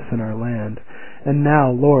glorious in our land. And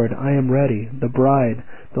now, Lord, I am ready. The bride,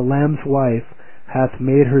 the Lamb's wife, hath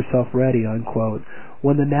made herself ready." Unquote.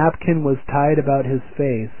 When the napkin was tied about his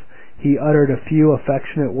face, he uttered a few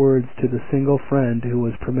affectionate words to the single friend who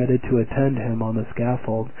was permitted to attend him on the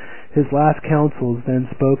scaffold. His last counsels, then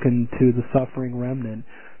spoken to the suffering remnant,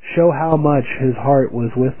 show how much his heart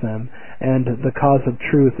was with them, and the cause of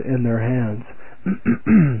truth in their hands.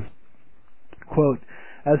 Quote,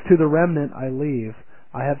 "As to the remnant I leave,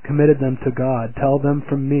 I have committed them to God. Tell them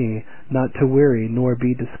from me not to weary nor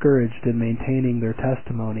be discouraged in maintaining their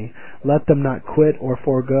testimony. Let them not quit or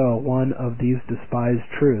forego one of these despised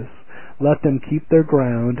truths. Let them keep their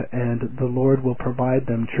ground, and the Lord will provide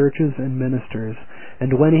them churches and ministers.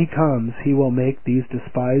 And when he comes, he will make these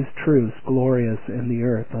despised truths glorious in the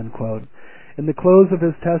earth." Unquote. In the close of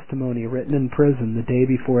his testimony, written in prison the day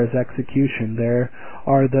before his execution, there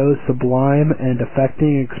are those sublime and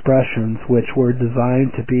affecting expressions which were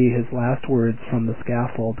designed to be his last words from the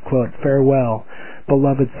scaffold. Quote, "Farewell,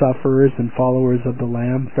 beloved sufferers and followers of the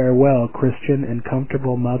Lamb. Farewell, Christian and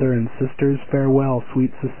comfortable mother and sisters. Farewell,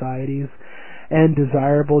 sweet societies and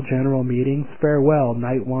desirable general meetings. Farewell,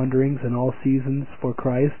 night wanderings in all seasons for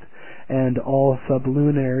Christ and all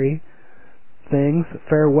sublunary things.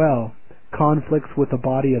 Farewell, conflicts with the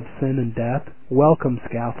body of sin and death. Welcome,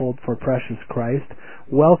 scaffold for precious Christ.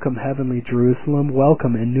 Welcome, heavenly Jerusalem.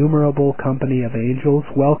 Welcome, innumerable company of angels.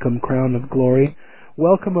 Welcome, crown of glory.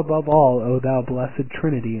 Welcome above all, O thou blessed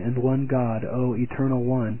Trinity and one God, O eternal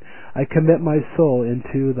one. I commit my soul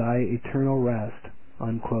into thy eternal rest."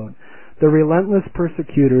 Unquote. The relentless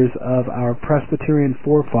persecutors of our Presbyterian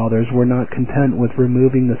forefathers were not content with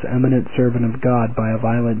removing this eminent servant of God by a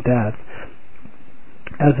violent death,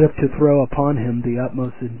 as if to throw upon him the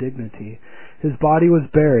utmost indignity. His body was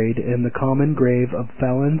buried in the common grave of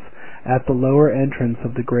felons at the lower entrance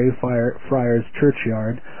of the Greyfriars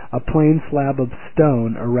churchyard, a plain slab of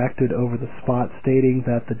stone erected over the spot, stating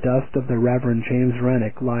that the dust of the Reverend James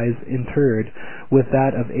Renwick lies interred with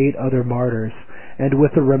that of 8 other martyrs, and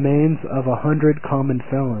with the remains of 100 common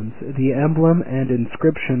felons. The emblem and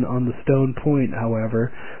inscription on the stone point,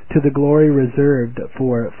 however, to the glory reserved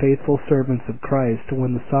for faithful servants of Christ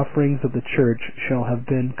when the sufferings of the Church shall have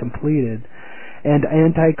been completed, and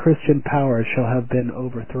anti-Christian powers shall have been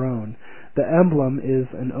overthrown. The emblem is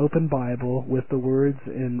an open Bible with the words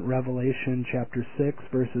in Revelation chapter 6,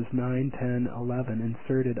 verses 9, 10, 11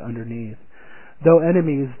 inserted underneath. Though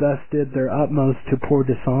enemies thus did their utmost to pour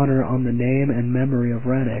dishonor on the name and memory of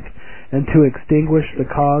Renwick, and to extinguish the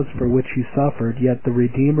cause for which he suffered, yet the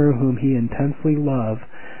Redeemer whom he intensely loved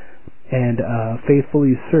and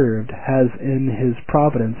faithfully served has in his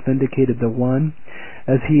providence vindicated the one,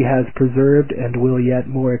 as he has preserved and will yet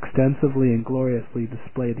more extensively and gloriously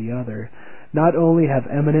display the other. Not only have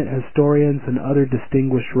eminent historians and other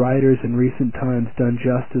distinguished writers in recent times done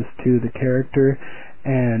justice to the character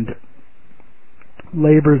and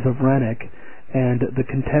labors of Renwick and the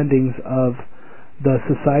contendings of the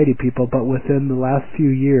society people, but within the last few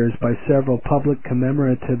years, by several public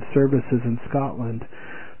commemorative services in Scotland,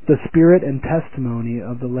 the spirit and testimony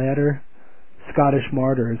of the latter Scottish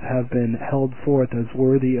martyrs have been held forth as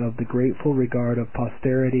worthy of the grateful regard of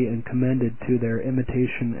posterity and commended to their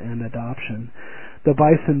imitation and adoption. The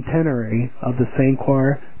bicentenary of the St.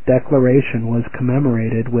 Croix Declaration was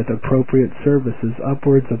commemorated with appropriate services,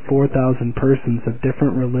 upwards of 4,000 persons of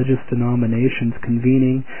different religious denominations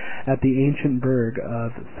convening at the ancient burgh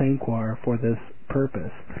of St. Croix for this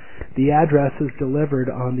purpose. The addresses delivered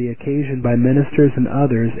on the occasion by ministers and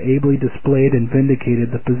others ably displayed and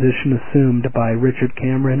vindicated the position assumed by Richard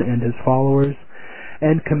Cameron and his followers,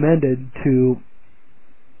 and commended to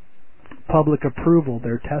public approval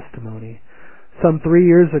their testimony. Some 3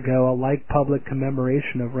 years ago, a like public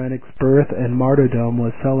commemoration of Renwick's birth and martyrdom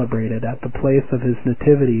was celebrated at the place of his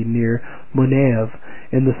nativity near Monaeve,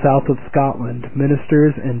 in the south of Scotland.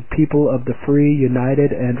 Ministers and people of the Free,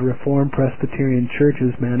 United, and Reformed Presbyterian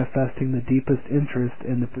churches manifesting the deepest interest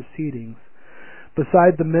in the proceedings.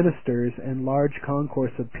 Beside the ministers and large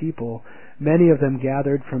concourse of people, many of them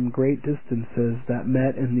gathered from great distances that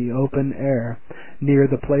met in the open air near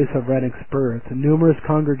the place of Renwick's birth. Numerous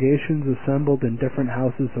congregations assembled in different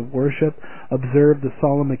houses of worship observed the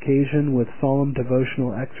solemn occasion with solemn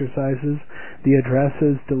devotional exercises. The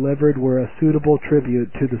addresses delivered were a suitable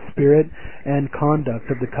tribute to the spirit and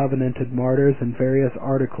conduct of the covenanted martyrs, and various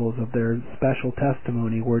articles of their special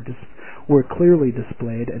testimony were clearly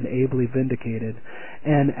displayed and ably vindicated.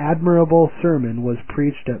 An admirable sermon was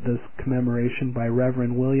preached at this commemoration by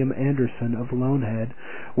Reverend William Anderson of Loanhead,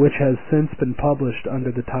 which has since been published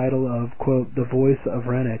under the title of, quote, "The Voice of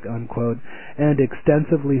Renwick," unquote, and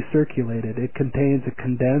extensively circulated. It contains a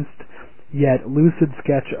condensed yet lucid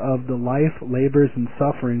sketch of the life, labors, and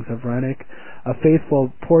sufferings of Renwick, a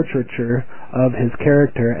faithful portraiture of his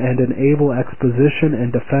character, and an able exposition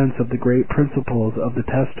and defense of the great principles of the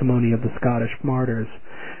testimony of the Scottish martyrs.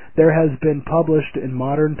 There has been published in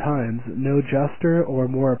modern times no juster or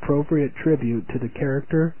more appropriate tribute to the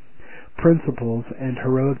character, principles, and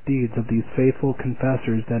heroic deeds of these faithful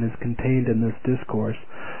confessors than is contained in this discourse.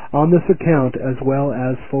 On this account, as well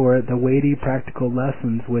as for the weighty practical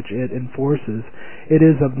lessons which it enforces, it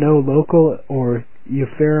is of no local or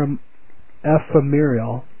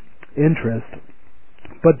ephemeral interest,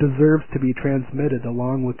 but deserves to be transmitted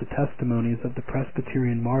along with the testimonies of the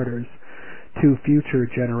Presbyterian martyrs to future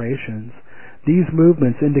generations. These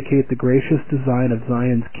movements indicate the gracious design of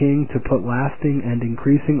Zion's king to put lasting and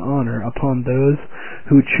increasing honor upon those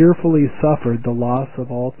who cheerfully suffered the loss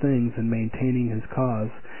of all things in maintaining his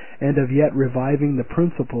cause, and of yet reviving the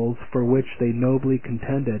principles for which they nobly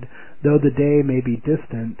contended, though the day may be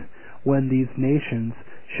distant when these nations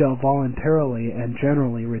shall voluntarily and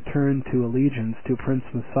generally return to allegiance to Prince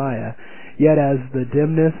Messiah, yet as the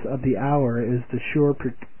dimness of the hour is the sure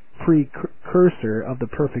precursor of the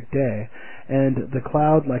perfect day, and the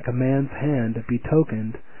cloud like a man's hand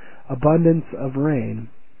betokened abundance of rain,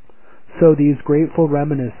 so these grateful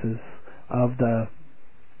reminiscences of the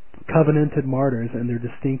covenanted martyrs and their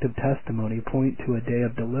distinctive testimony point to a day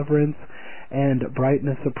of deliverance and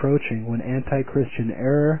brightness approaching, when anti-Christian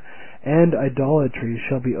error and idolatry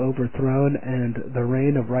shall be overthrown, and the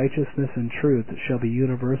reign of righteousness and truth shall be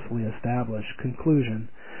universally established. Conclusion.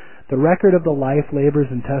 The record of the life, labors,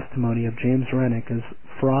 and testimony of James Renwick is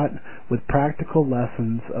fraught with practical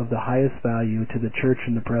lessons of the highest value to the Church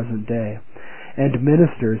in the present day, and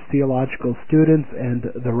ministers, theological students, and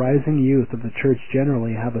the rising youth of the Church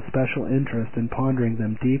generally have a special interest in pondering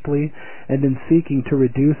them deeply and in seeking to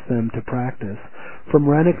reduce them to practice. From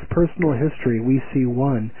Renwick's personal history we see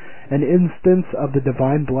 1. An instance of the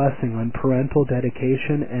divine blessing on parental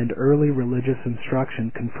dedication and early religious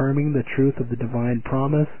instruction, confirming the truth of the divine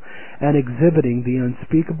promise and exhibiting the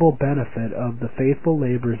unspeakable benefit of the faithful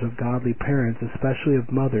labors of godly parents, especially of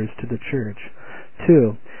mothers, to the Church.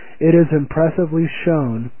 2. It is impressively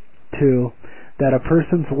shown, too, that a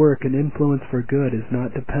person's work and influence for good is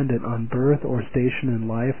not dependent on birth or station in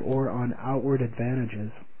life or on outward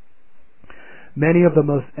advantages. Many of the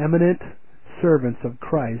most eminent servants of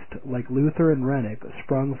Christ, like Luther and Renwick,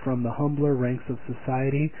 sprung from the humbler ranks of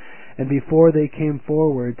society, and before they came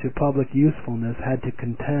forward to public usefulness had to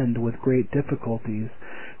contend with great difficulties.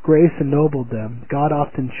 Grace ennobled them. God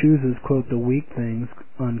often chooses, quote, the weak things,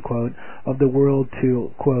 unquote, of the world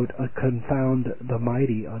to, quote, confound the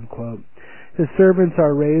mighty, unquote. His servants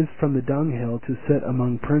are raised from the dunghill to sit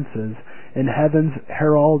among princes. In heaven's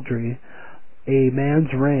heraldry, a man's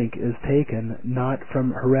rank is taken not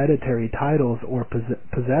from hereditary titles or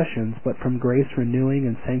possessions, but from grace renewing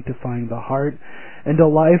and sanctifying the heart, and a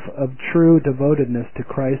life of true devotedness to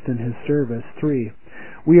Christ and his service. 3.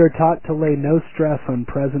 We are taught to lay no stress on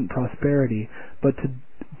present prosperity, but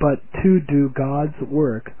to do God's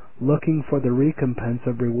work, looking for the recompense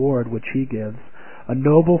of reward which he gives. A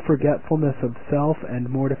noble forgetfulness of self and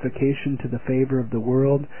mortification to the favor of the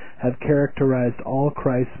world have characterized all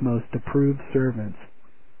Christ's most approved servants.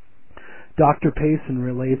 Dr. Payson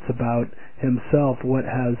relates about himself what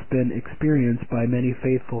has been experienced by many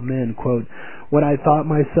faithful men, quote, "When I thought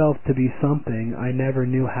myself to be something, I never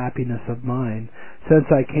knew happiness of mine. Since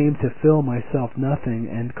I came to feel myself nothing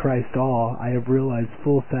and Christ all, I have realized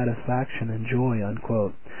full satisfaction and joy,"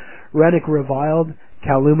 unquote. Renwick reviled,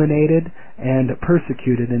 calumniated, and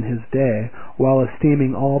persecuted in his day, while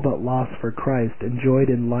esteeming all but loss for Christ, enjoyed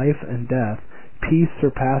in life and death peace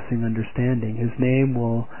surpassing understanding. His name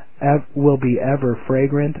will be ever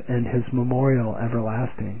fragrant, and his memorial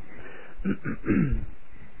everlasting.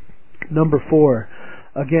 Number 4.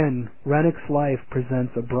 Again, Renwick's life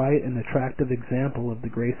presents a bright and attractive example of the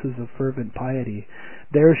graces of fervent piety.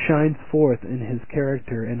 There shines forth in his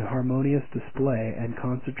character in harmonious display and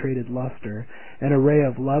concentrated luster an array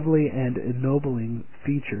of lovely and ennobling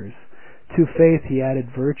features. To faith he added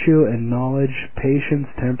virtue and knowledge, patience,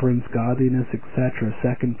 temperance, godliness, etc.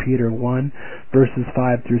 2 Peter 1, verses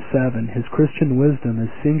 5 through 7. His Christian wisdom is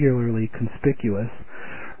singularly conspicuous.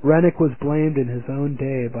 Renwick was blamed in his own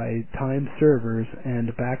day by time-servers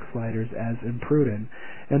and backsliders as imprudent,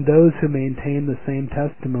 and those who maintain the same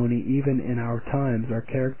testimony even in our times are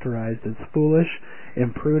characterized as foolish,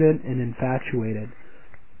 imprudent, and infatuated.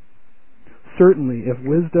 Certainly, if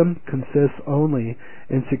wisdom consists only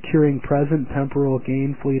in securing present temporal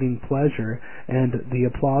gain, fleeting pleasure, and the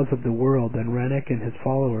applause of the world, then Renwick and his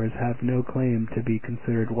followers have no claim to be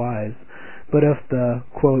considered wise. But if the,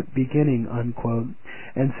 quote, beginning, unquote,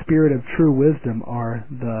 and spirit of true wisdom are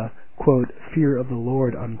the, quote, fear of the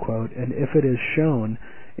Lord, unquote, and if it is shown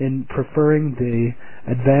in preferring the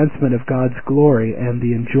advancement of God's glory and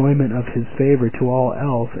the enjoyment of his favor to all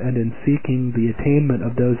else, and in seeking the attainment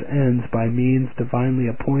of those ends by means divinely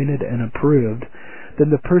appointed and approved, then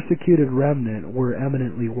the persecuted remnant were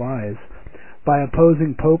eminently wise. By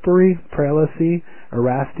opposing popery, prelacy,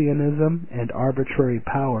 Erastianism, and arbitrary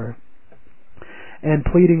power, and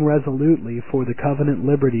pleading resolutely for the covenant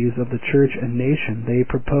liberties of the Church and nation, they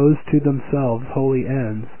proposed to themselves holy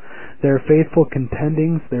ends. Their faithful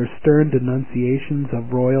contendings, their stern denunciations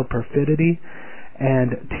of royal perfidy,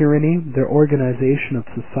 and tyranny, their organization of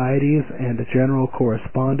societies and general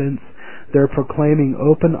correspondence, their proclaiming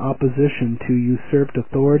open opposition to usurped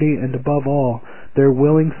authority, and above all, their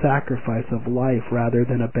willing sacrifice of life rather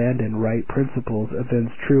than abandon right principles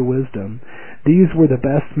evince true wisdom. These were the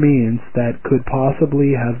best means that could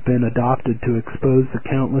possibly have been adopted to expose the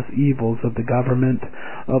countless evils of the government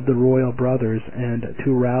of the royal brothers, and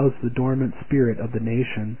to rouse the dormant spirit of the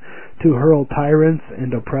nation, to hurl tyrants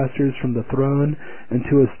and oppressors from the throne, and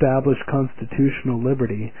to establish constitutional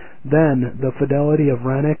liberty. Then the fidelity of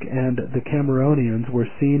Rennick and the Cameronians were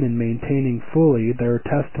seen in maintaining fully their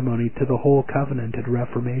testimony to the whole covenanted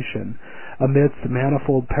Reformation, amidst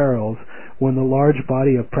manifold perils, when the large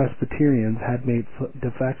body of Presbyterians had made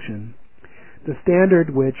defection. The standard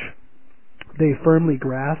which they firmly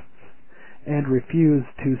grasped and refused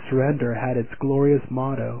to surrender had its glorious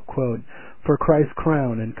motto, quote, "For Christ's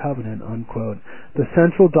crown and covenant," unquote. The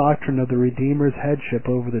central doctrine of the Redeemer's headship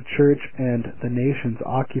over the Church and the nations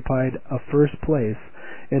occupied a first place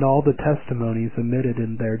in all the testimonies emitted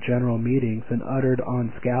in their general meetings and uttered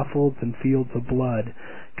on scaffolds and fields of blood.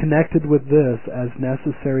 Connected with this as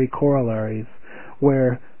necessary corollaries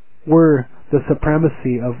were the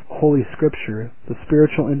supremacy of Holy Scripture, the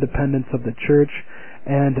spiritual independence of the Church,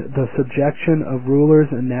 and the subjection of rulers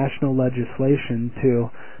and national legislation to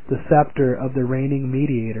the scepter of the reigning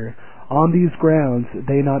mediator. On these grounds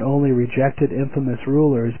they not only rejected infamous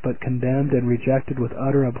rulers, but condemned and rejected with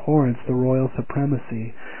utter abhorrence the royal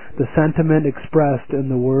supremacy. The sentiment expressed in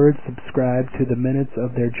the words subscribed to the minutes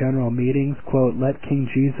of their general meetings, quote, "Let King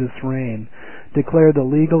Jesus reign," declare the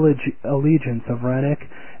legal allegiance of Rennick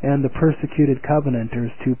and the persecuted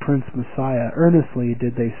Covenanters to Prince Messiah. Earnestly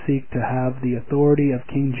did they seek to have the authority of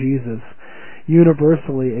King Jesus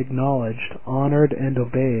universally acknowledged, honored, and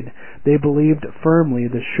obeyed. They believed firmly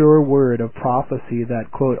the sure word of prophecy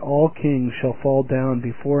that, quote, "All kings shall fall down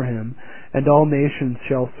before him, and all nations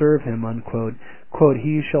shall serve him," unquote. Quote,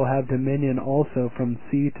 "He shall have dominion also from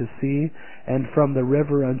sea to sea, and from the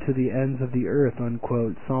river unto the ends of the earth,"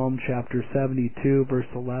 unquote. Psalm chapter 72, verse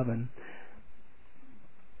 11.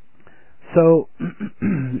 So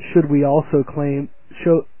should we also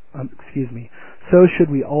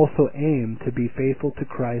aim to be faithful to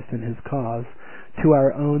Christ and his cause, to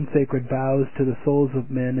our own sacred vows, to the souls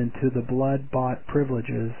of men, and to the blood-bought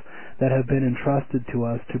privileges that have been entrusted to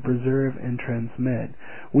us to preserve and transmit.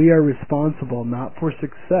 We are responsible not for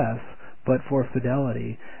success, but for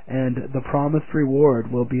fidelity, and the promised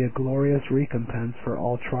reward will be a glorious recompense for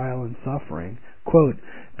all trial and suffering. Quote,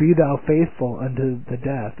 "Be thou faithful unto the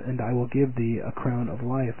death, and I will give thee a crown of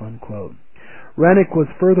life," unquote. Rennick was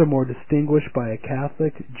furthermore distinguished by a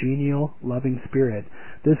Catholic, genial, loving spirit.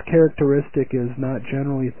 This characteristic is not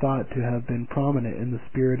generally thought to have been prominent in the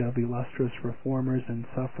spirit of illustrious reformers and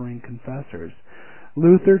suffering confessors.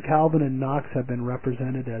 Luther, Calvin, and Knox have been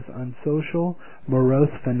represented as unsocial, morose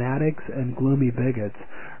fanatics, and gloomy bigots.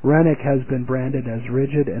 Rennick has been branded as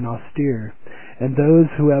rigid and austere, and those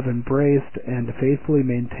who have embraced and faithfully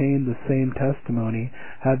maintained the same testimony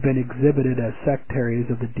have been exhibited as sectaries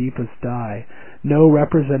of the deepest dye. No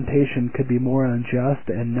representation could be more unjust,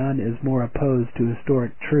 and none is more opposed to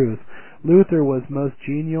historic truth. Luther was most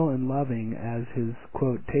genial and loving, as his,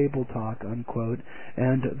 quote, "table talk," unquote,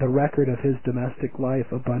 and the record of his domestic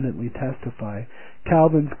life abundantly testify.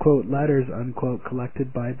 Calvin's, quote, "letters," unquote,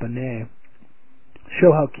 collected by Bonnet,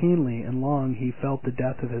 show how keenly and long he felt the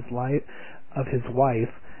death of his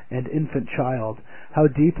wife and infant child, how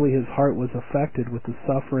deeply his heart was affected with the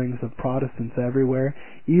sufferings of Protestants everywhere,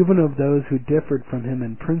 even of those who differed from him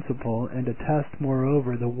in principle, and attest,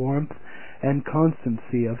 moreover, the warmth and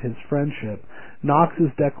constancy of his friendship.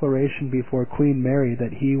 Knox's declaration before Queen Mary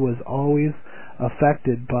that he was always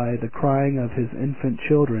affected by the crying of his infant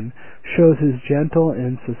children shows his gentle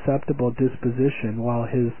and susceptible disposition, while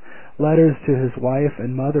his letters to his wife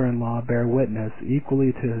and mother-in-law bear witness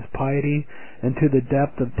equally to his piety and to the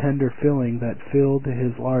depth of tender feeling that filled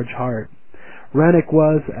his large heart. Rennick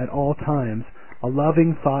was, at all times, a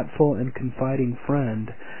loving, thoughtful, and confiding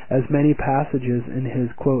friend, as many passages in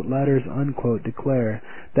his, quote, "letters," unquote, declare.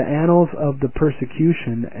 The annals of the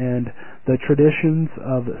persecution and the traditions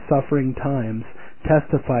of suffering times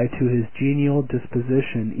testify to his genial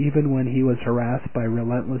disposition, even when he was harassed by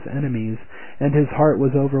relentless enemies, and his heart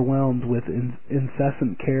was overwhelmed with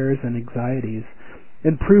incessant cares and anxieties.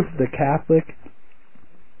 In proof of the Catholic,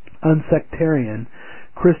 unsectarian,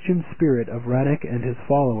 Christian spirit of Rennick and his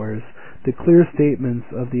followers, the clear statements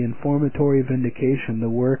of the informatory vindication, the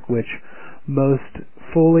work which most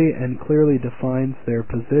fully and clearly defines their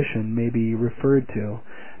position may be referred to.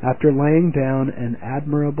 After laying down an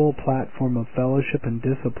admirable platform of fellowship and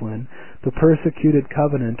discipline, the persecuted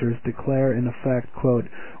Covenanters declare in effect, quote,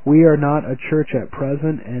 "We are not a church at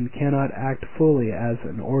present and cannot act fully as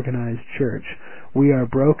an organized church. We are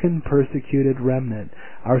broken, persecuted remnant.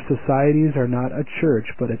 Our societies are not a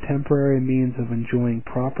church, but a temporary means of enjoying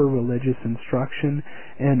proper religious instruction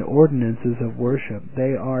and ordinances of worship.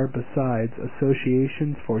 They are, besides,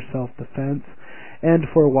 associations for self-defense, and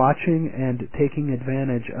for watching and taking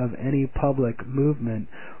advantage of any public movement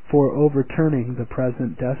for overturning the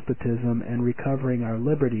present despotism and recovering our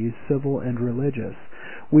liberties, civil and religious.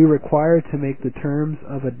 We require to make the terms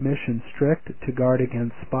of admission strict, to guard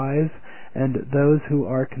against spies and those who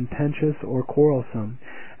are contentious or quarrelsome.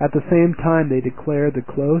 At the same time they declare the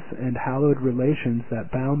close and hallowed relations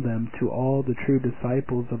that bound them to all the true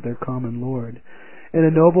disciples of their common Lord. In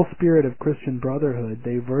a noble spirit of Christian brotherhood,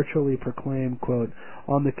 they virtually proclaim, quote,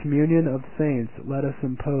 "On the communion of saints let us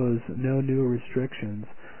impose no new restrictions.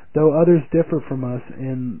 Though others differ from us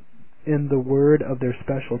in the word of their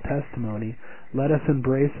special testimony, let us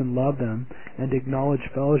embrace and love them and acknowledge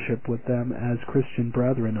fellowship with them as Christian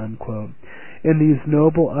brethren," unquote. In these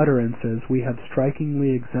noble utterances we have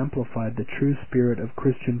strikingly exemplified the true spirit of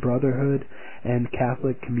Christian brotherhood and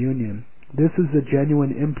Catholic communion. This is the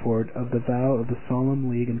genuine import of the vow of the Solemn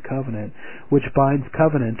League and Covenant, which binds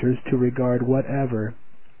Covenanters to regard whatever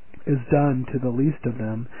is done to the least of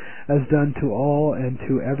them as done to all and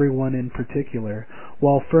to every one in particular,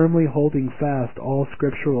 while firmly holding fast all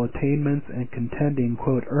scriptural attainments and contending,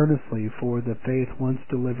 quote, "earnestly for the faith once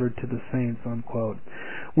delivered to the saints," unquote.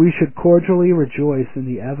 We should cordially rejoice in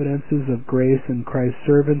the evidences of grace in Christ's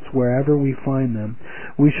servants wherever we find them.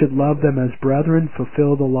 We should love them as brethren,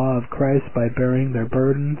 fulfill the law of Christ by bearing their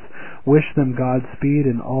burdens, wish them Godspeed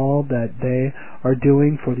in all that they are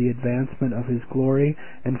doing for the advancement of His glory,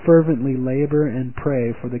 and fervently labor and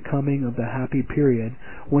pray for the coming of the happy period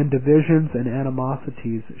when divisions and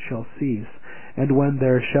animosities shall cease, and when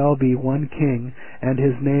there shall be one King and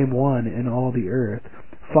His name one in all the earth.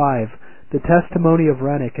 5. The testimony of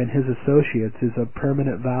Rennick and his associates is of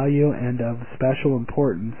permanent value and of special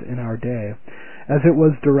importance in our day, as it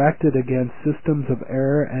was directed against systems of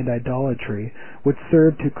error and idolatry which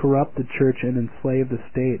served to corrupt the Church and enslave the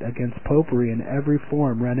state. Against popery in every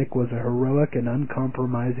form Rennick was a heroic and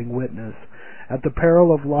uncompromising witness. At the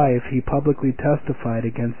peril of life he publicly testified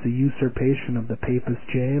against the usurpation of the Papist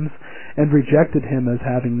James, and rejected him as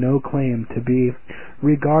having no claim to be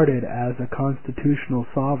regarded as a constitutional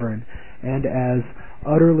sovereign, and as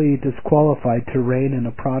utterly disqualified to reign in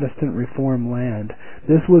a Protestant Reformed land.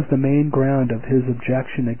 This was the main ground of his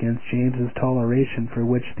objection against James's toleration, for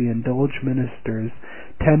which the indulged ministers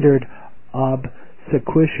tendered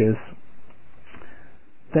obsequious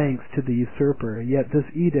thanks to the usurper. Yet this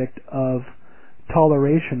edict of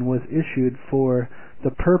toleration was issued for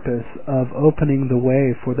the purpose of opening the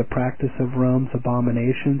way for the practice of Rome's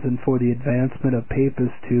abominations and for the advancement of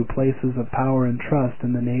papists to places of power and trust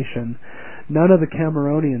in the nation. None of the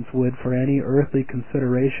Cameronians would, for any earthly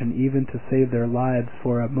consideration, even to save their lives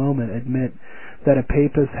for a moment, admit that a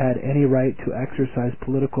papist had any right to exercise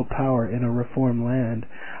political power in a reformed land.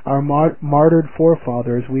 Our martyred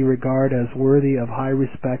forefathers we regard as worthy of high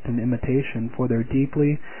respect and imitation for their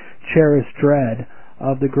deeply cherished dread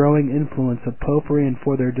of the growing influence of popery and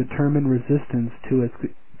for their determined resistance to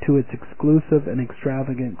its exclusive and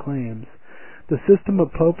extravagant claims. The system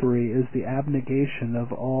of popery is the abnegation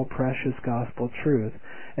of all precious gospel truth,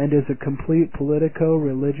 and is a complete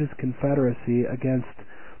politico-religious confederacy against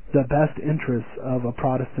the best interests of a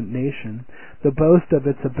Protestant nation. The boast of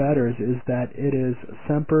its abettors is that it is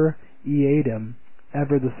semper eadem,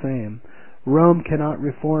 ever the same. Rome cannot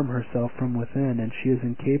reform herself from within, and she is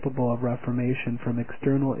incapable of reformation from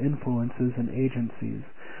external influences and agencies.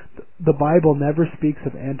 The Bible never speaks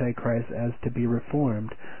of Antichrist as to be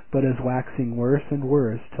reformed, but as waxing worse and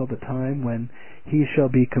worse till the time when he shall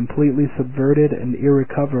be completely subverted and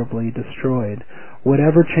irrecoverably destroyed.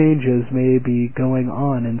 Whatever changes may be going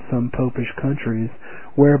on in some popish countries,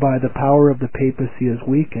 whereby the power of the papacy is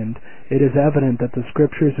weakened, it is evident that the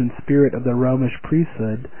Scriptures and spirit of the Romish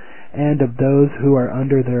priesthood and of those who are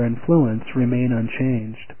under their influence remain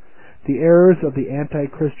unchanged. The errors of the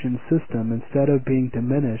anti-Christian system, instead of being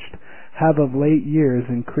diminished, have of late years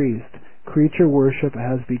increased. Creature worship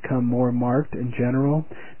has become more marked and general.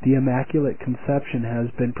 The Immaculate Conception has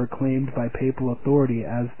been proclaimed by papal authority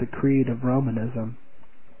as the creed of Romanism.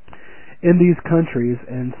 In these countries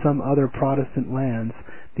and some other Protestant lands,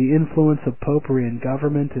 the influence of popery in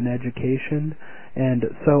government and education, and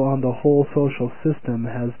so on the whole social system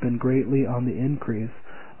has been greatly on the increase.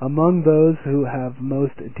 Among those who have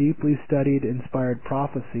most deeply studied inspired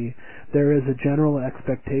prophecy, there is a general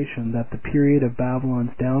expectation that the period of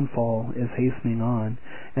Babylon's downfall is hastening on,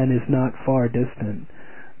 and is not far distant.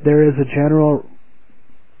 There is a general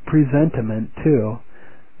presentiment, too,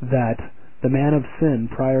 that the man of sin,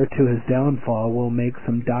 prior to his downfall, will make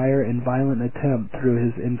some dire and violent attempt through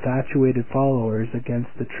his infatuated followers against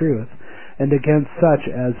the truth, and against such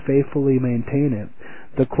as faithfully maintain it.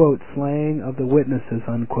 The, quote, slaying of the witnesses,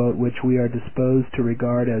 unquote, which we are disposed to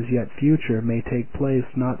regard as yet future, may take place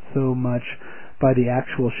not so much by the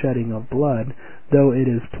actual shedding of blood, though it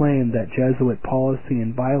is plain that Jesuit policy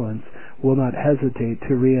and violence will not hesitate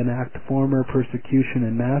to reenact former persecution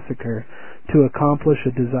and massacre to accomplish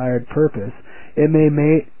a desired purpose. It may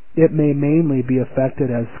mainly be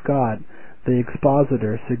effected, as Scott, the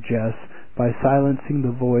expositor, suggests, by silencing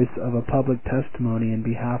the voice of a public testimony in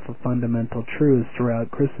behalf of fundamental truths throughout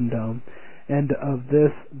Christendom, and of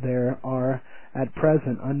this there are at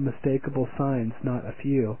present unmistakable signs, not a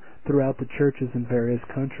few, throughout the churches in various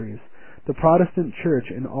countries. The Protestant Church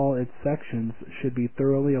in all its sections should be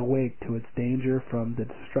thoroughly awake to its danger from the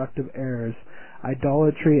destructive errors,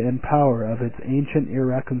 idolatry, and power of its ancient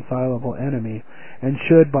irreconcilable enemy, and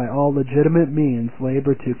should by all legitimate means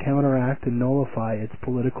labor to counteract and nullify its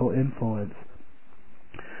political influence.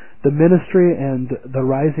 The ministry and the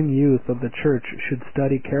rising youth of the Church should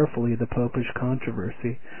study carefully the Popish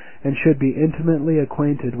controversy, and should be intimately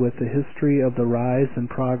acquainted with the history of the rise and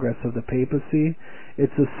progress of the papacy,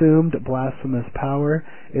 its assumed blasphemous power,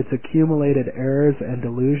 its accumulated errors and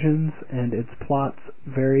delusions, and its plots,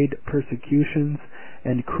 varied persecutions,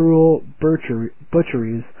 and cruel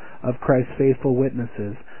butcheries of Christ's faithful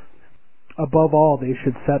witnesses. Above all, they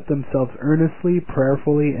should set themselves earnestly,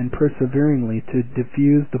 prayerfully, and perseveringly to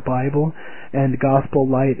diffuse the Bible and gospel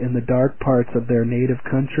light in the dark parts of their native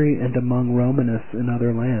country and among Romanists in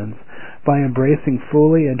other lands, by embracing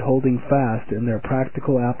fully and holding fast in their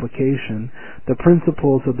practical application the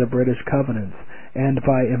principles of the British covenants, and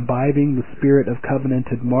by imbibing the spirit of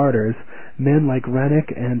covenanted martyrs, men like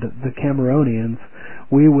Rennick and the Cameronians,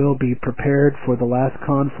 we will be prepared for the last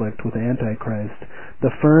conflict with Antichrist.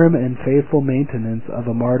 The firm and faithful maintenance of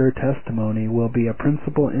a martyr testimony will be a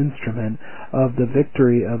principal instrument of the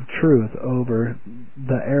victory of truth over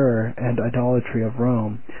the error and idolatry of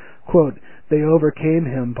Rome. Quote, they overcame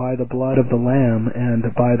him by the blood of the Lamb and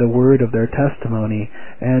by the word of their testimony,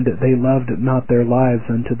 and they loved not their lives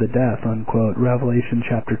unto the death, unquote. Revelation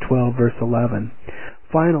chapter 12, verse 11.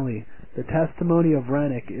 Finally, the testimony of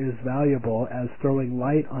Rennick is valuable as throwing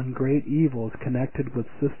light on great evils connected with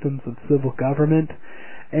systems of civil government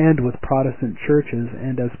and with Protestant churches,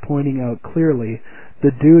 and as pointing out clearly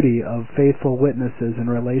the duty of faithful witnesses in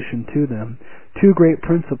relation to them. Two great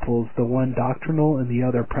principles, the one doctrinal and the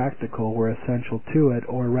other practical, were essential to it,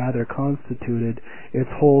 or rather constituted its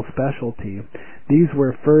whole specialty. These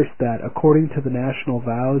were, first, that according to the national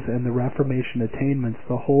vows and the Reformation attainments,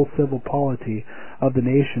 the whole civil polity of the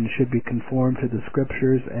nation should be conformed to the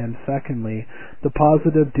Scriptures, and secondly, the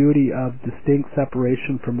positive duty of distinct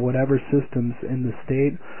separation from whatever systems in the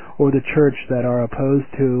state or the church that are opposed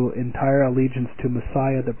to entire allegiance to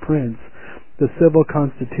Messiah the Prince. The civil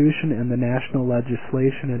constitution and the national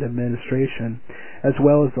legislation and administration, as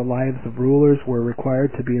well as the lives of rulers, were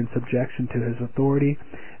required to be in subjection to his authority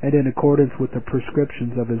and in accordance with the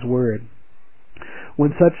prescriptions of his word.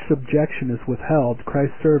 When such subjection is withheld,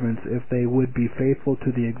 Christ's servants, if they would be faithful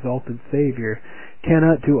to the exalted Savior,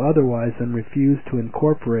 cannot do otherwise than refuse to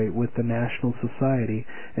incorporate with the national society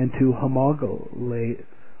and to homologate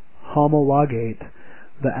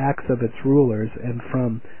the acts of its rulers, and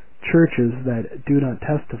from churches that do not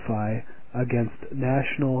testify against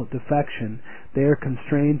national defection, they are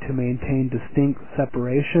constrained to maintain distinct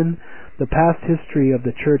separation. The past history of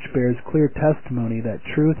the Church bears clear testimony that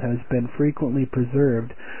truth has been frequently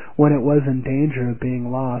preserved when it was in danger of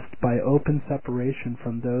being lost by open separation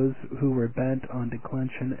from those who were bent on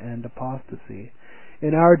declension and apostasy.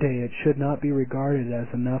 In our day, it should not be regarded as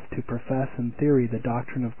enough to profess in theory the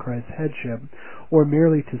doctrine of Christ's headship, or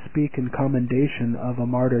merely to speak in commendation of a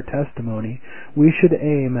martyr testimony. We should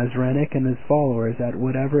aim, as Rennick and his followers, at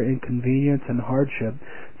whatever inconvenience and hardship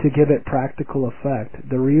to give it practical effect.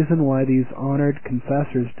 The reason why these honored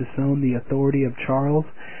confessors disowned the authority of Charles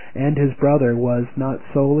and his brother was not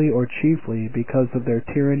solely or chiefly because of their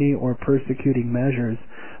tyranny or persecuting measures,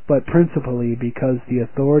 but principally because the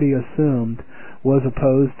authority assumed was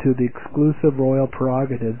opposed to the exclusive royal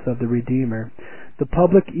prerogatives of the Redeemer. The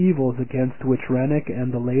public evils against which Rennick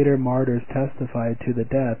and the later martyrs testified to the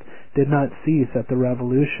death did not cease at the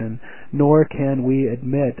Revolution, nor can we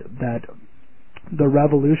admit that the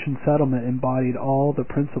Revolution settlement embodied all the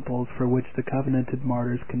principles for which the Covenanted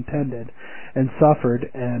martyrs contended and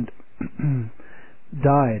suffered and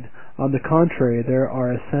died. On the contrary, there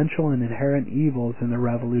are essential and inherent evils in the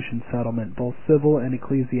Revolution settlement, both civil and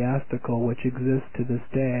ecclesiastical, which exist to this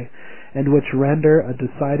day, and which render a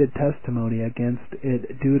decided testimony against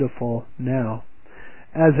it dutiful now.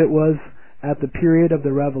 As it was at the period of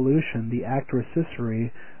the Revolution, the Act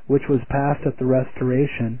Recissory, which was passed at the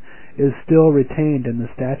Restoration, is still retained in the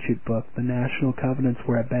statute book. The national covenants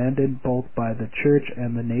were abandoned both by the Church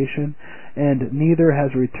and the nation, and neither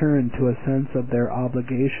has returned to a sense of their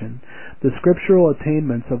obligation. The scriptural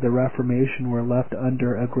attainments of the Reformation were left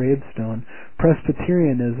under a gravestone.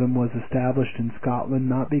 Presbyterianism was established in Scotland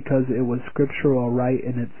not because it was scriptural right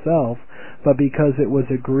in itself, but because it was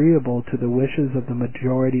agreeable to the wishes of the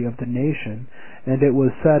majority of the nation, and it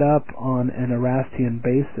was set up on an Erastian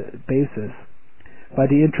basis. By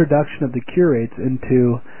the introduction of the curates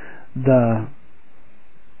into the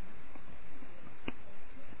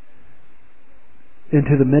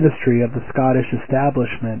ministry of the Scottish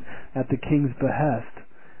establishment at the king's behest,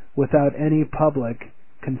 without any public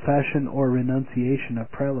confession or renunciation of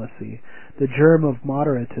prelacy, the germ of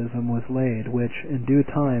moderatism was laid, which in due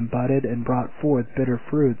time budded and brought forth bitter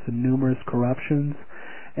fruits in numerous corruptions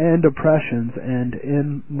and oppressions, and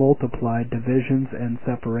in multiplied divisions and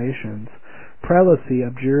separations. Prelacy,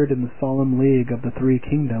 abjured in the solemn league of the three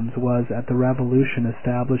kingdoms, was at the Revolution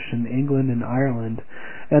established in England and Ireland,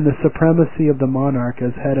 and the supremacy of the monarch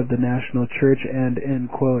as head of the national church and in,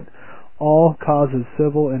 quote, all causes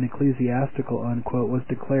civil and ecclesiastical, unquote, was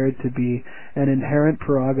declared to be an inherent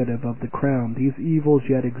prerogative of the crown. These evils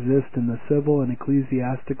yet exist in the civil and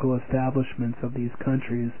ecclesiastical establishments of these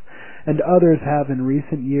countries, and others have in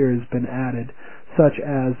recent years been added, such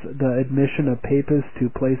as the admission of papists to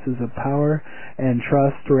places of power and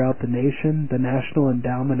trust throughout the nation, the national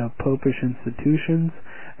endowment of popish institutions,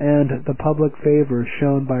 and the public favor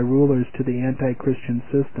shown by rulers to the anti-Christian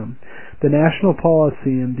system. The national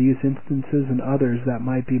policy in these instances and others that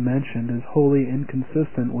might be mentioned is wholly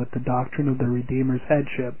inconsistent with the doctrine of the Redeemer's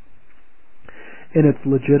headship in its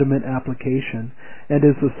legitimate application, and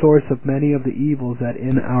is the source of many of the evils that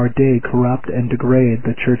in our day corrupt and degrade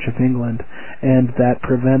the Church of England, and that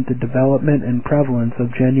prevent the development and prevalence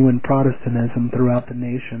of genuine Protestantism throughout the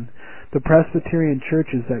nation. The Presbyterian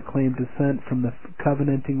churches that claim descent from the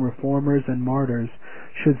covenanting reformers and martyrs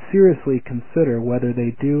should seriously consider whether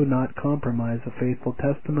they do not compromise a faithful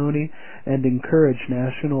testimony and encourage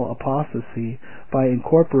national apostasy by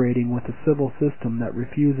incorporating with a civil system that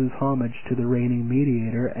refuses homage to the reigning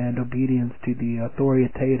mediator and obedience to the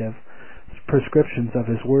authoritative prescriptions of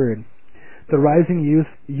his word. The rising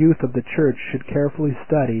youth of the Church should carefully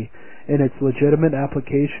study in its legitimate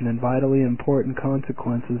application and vitally important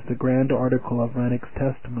consequences the grand article of Rennick's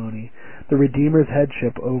testimony, the Redeemer's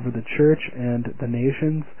headship over the Church and the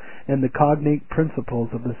nations, and the cognate principles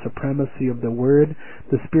of the supremacy of the Word,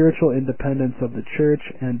 the spiritual independence of the Church,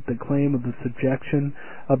 and the claim of the subjection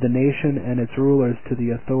of the nation and its rulers to the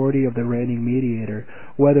authority of the reigning mediator,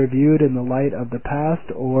 whether viewed in the light of the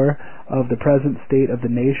past or of the present state of the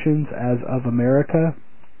nations as of America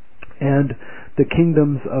and the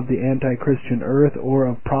kingdoms of the anti-Christian earth, or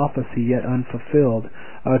of prophecy yet unfulfilled.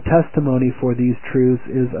 Our testimony for these truths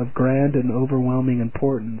is of grand and overwhelming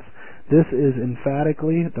importance. This is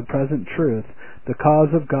emphatically the present truth, the cause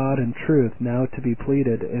of God and truth now to be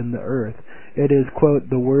pleaded in the earth. It is, quote,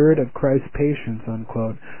 the word of Christ's patience,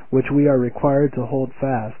 unquote, which we are required to hold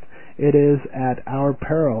fast. It is at our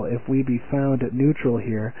peril if we be found neutral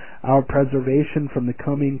here. Our preservation from the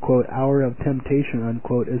coming, quote, hour of temptation,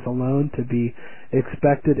 unquote, is alone to be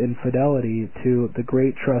expected in fidelity to the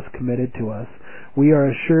great trust committed to us. We are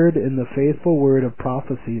assured in the faithful word of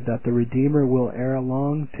prophecy that the Redeemer will ere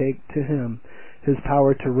long take to him his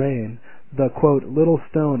power to reign. The, quote, little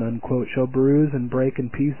stone, unquote, shall bruise and break in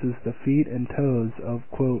pieces the feet and toes of,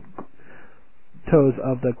 quote,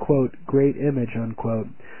 the, quote, great image, unquote,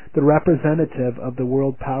 the representative of the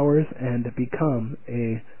world powers, and become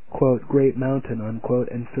a, quote, great mountain, unquote,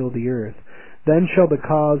 and fill the earth. Then shall the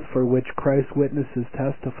cause for which Christ's witnesses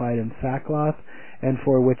testified in sackcloth, and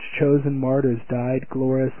for which chosen martyrs died,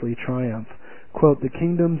 gloriously triumph. Quote, the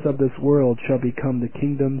kingdoms of this world shall become the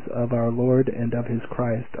kingdoms of our Lord and of his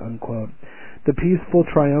Christ, unquote. The peaceful,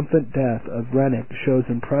 triumphant death of Rennick shows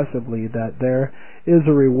impressively that there is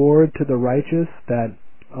a reward to the righteous, that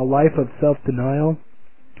a life of self-denial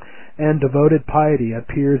and devoted piety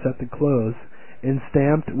appears at the close,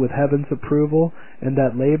 enstamped with heaven's approval, and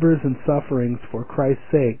that labors and sufferings for Christ's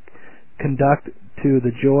sake conduct to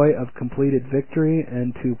the joy of completed victory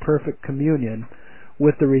and to perfect communion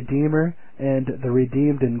with the Redeemer and the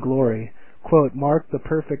redeemed in glory. Quote, mark the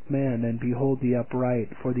perfect man and behold the upright,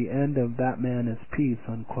 for the end of that man is peace,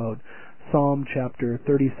 unquote. Psalm chapter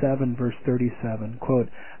 37, verse 37. Quote,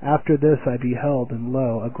 after this I beheld, and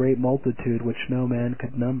lo, a great multitude which no man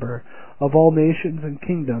could number, of all nations and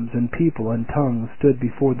kingdoms and people and tongues, stood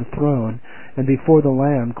before the throne, and before the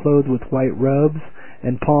Lamb, clothed with white robes,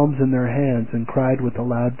 and palms in their hands, and cried with a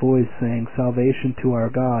loud voice, saying, salvation to our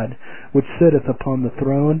God, which sitteth upon the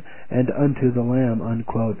throne, and unto the Lamb,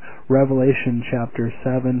 unquote. Revelation chapter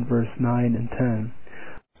 7, verse 9 and 10.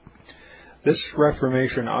 This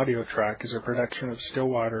Reformation audio track is a production of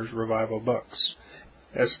Stillwater's Revival Books.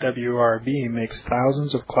 SWRB makes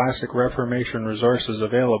thousands of classic Reformation resources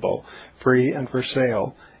available, free and for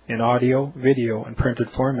sale, in audio, video, and printed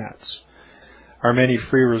formats. Our many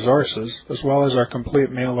free resources, as well as our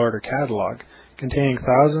complete mail-order catalog, containing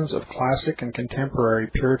thousands of classic and contemporary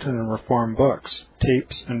Puritan and Reformed books,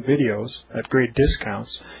 tapes, and videos at great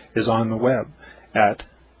discounts, is on the web at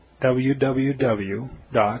www.swrb.com.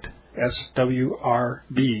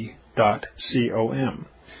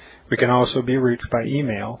 We can also be reached by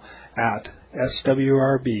email at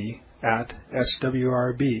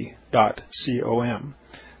swrb@swrb.com,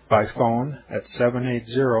 by phone at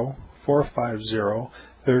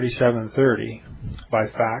 780-450-3730, by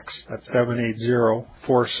fax at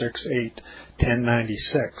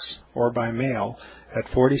 780-468-1096, or by mail at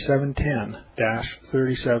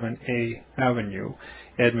 4710-37A Avenue,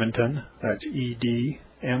 Edmonton, that's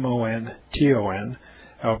Edmonton,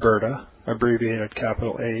 Alberta, abbreviated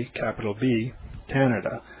capital A, capital B,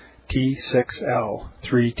 Canada,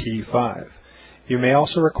 T6L3T5. You may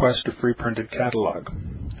also request a free printed catalog.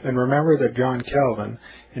 And remember that John Calvin,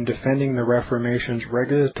 in defending the Reformation's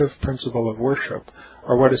regulative principle of worship,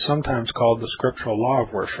 or what is sometimes called the scriptural law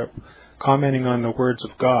of worship, commenting on the words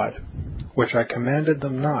of God, which I commanded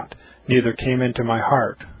them not, neither came into my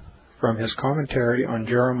heart, from his commentary on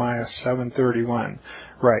Jeremiah 7:31,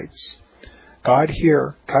 writes, God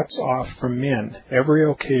here cuts off from men every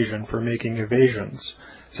occasion for making evasions,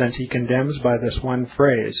 since he condemns by this one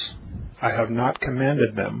phrase, I have not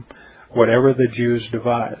commanded them, whatever the Jews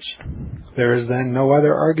devised. There is then no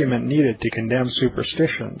other argument needed to condemn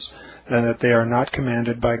superstitions than that they are not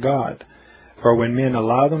commanded by God. For when men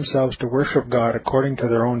allow themselves to worship God according to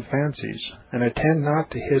their own fancies, and attend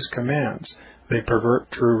not to his commands, they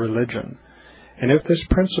pervert true religion. And if this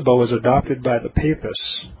principle is adopted by the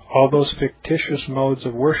Papists, all those fictitious modes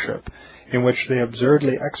of worship in which they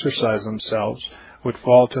absurdly exercise themselves would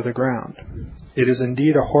fall to the ground. It is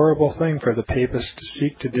indeed a horrible thing for the Papists to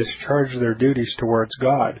seek to discharge their duties towards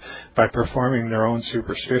God by performing their own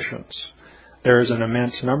superstitions. There is an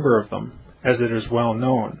immense number of them, as it is well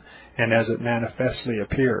known, and as it manifestly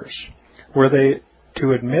appears. Were they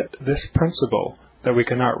to admit this principle, that we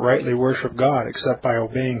cannot rightly worship God except by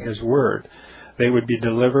obeying his word, they would be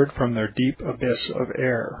delivered from their deep abyss of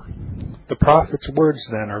error. The prophet's words,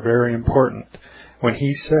 then, are very important, when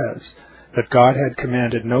he says that God had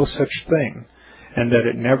commanded no such thing, and that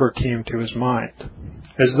it never came to his mind,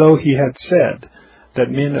 as though he had said that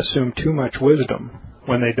men assume too much wisdom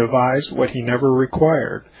when they devise what he never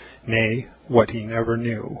required, nay, what he never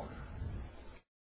knew.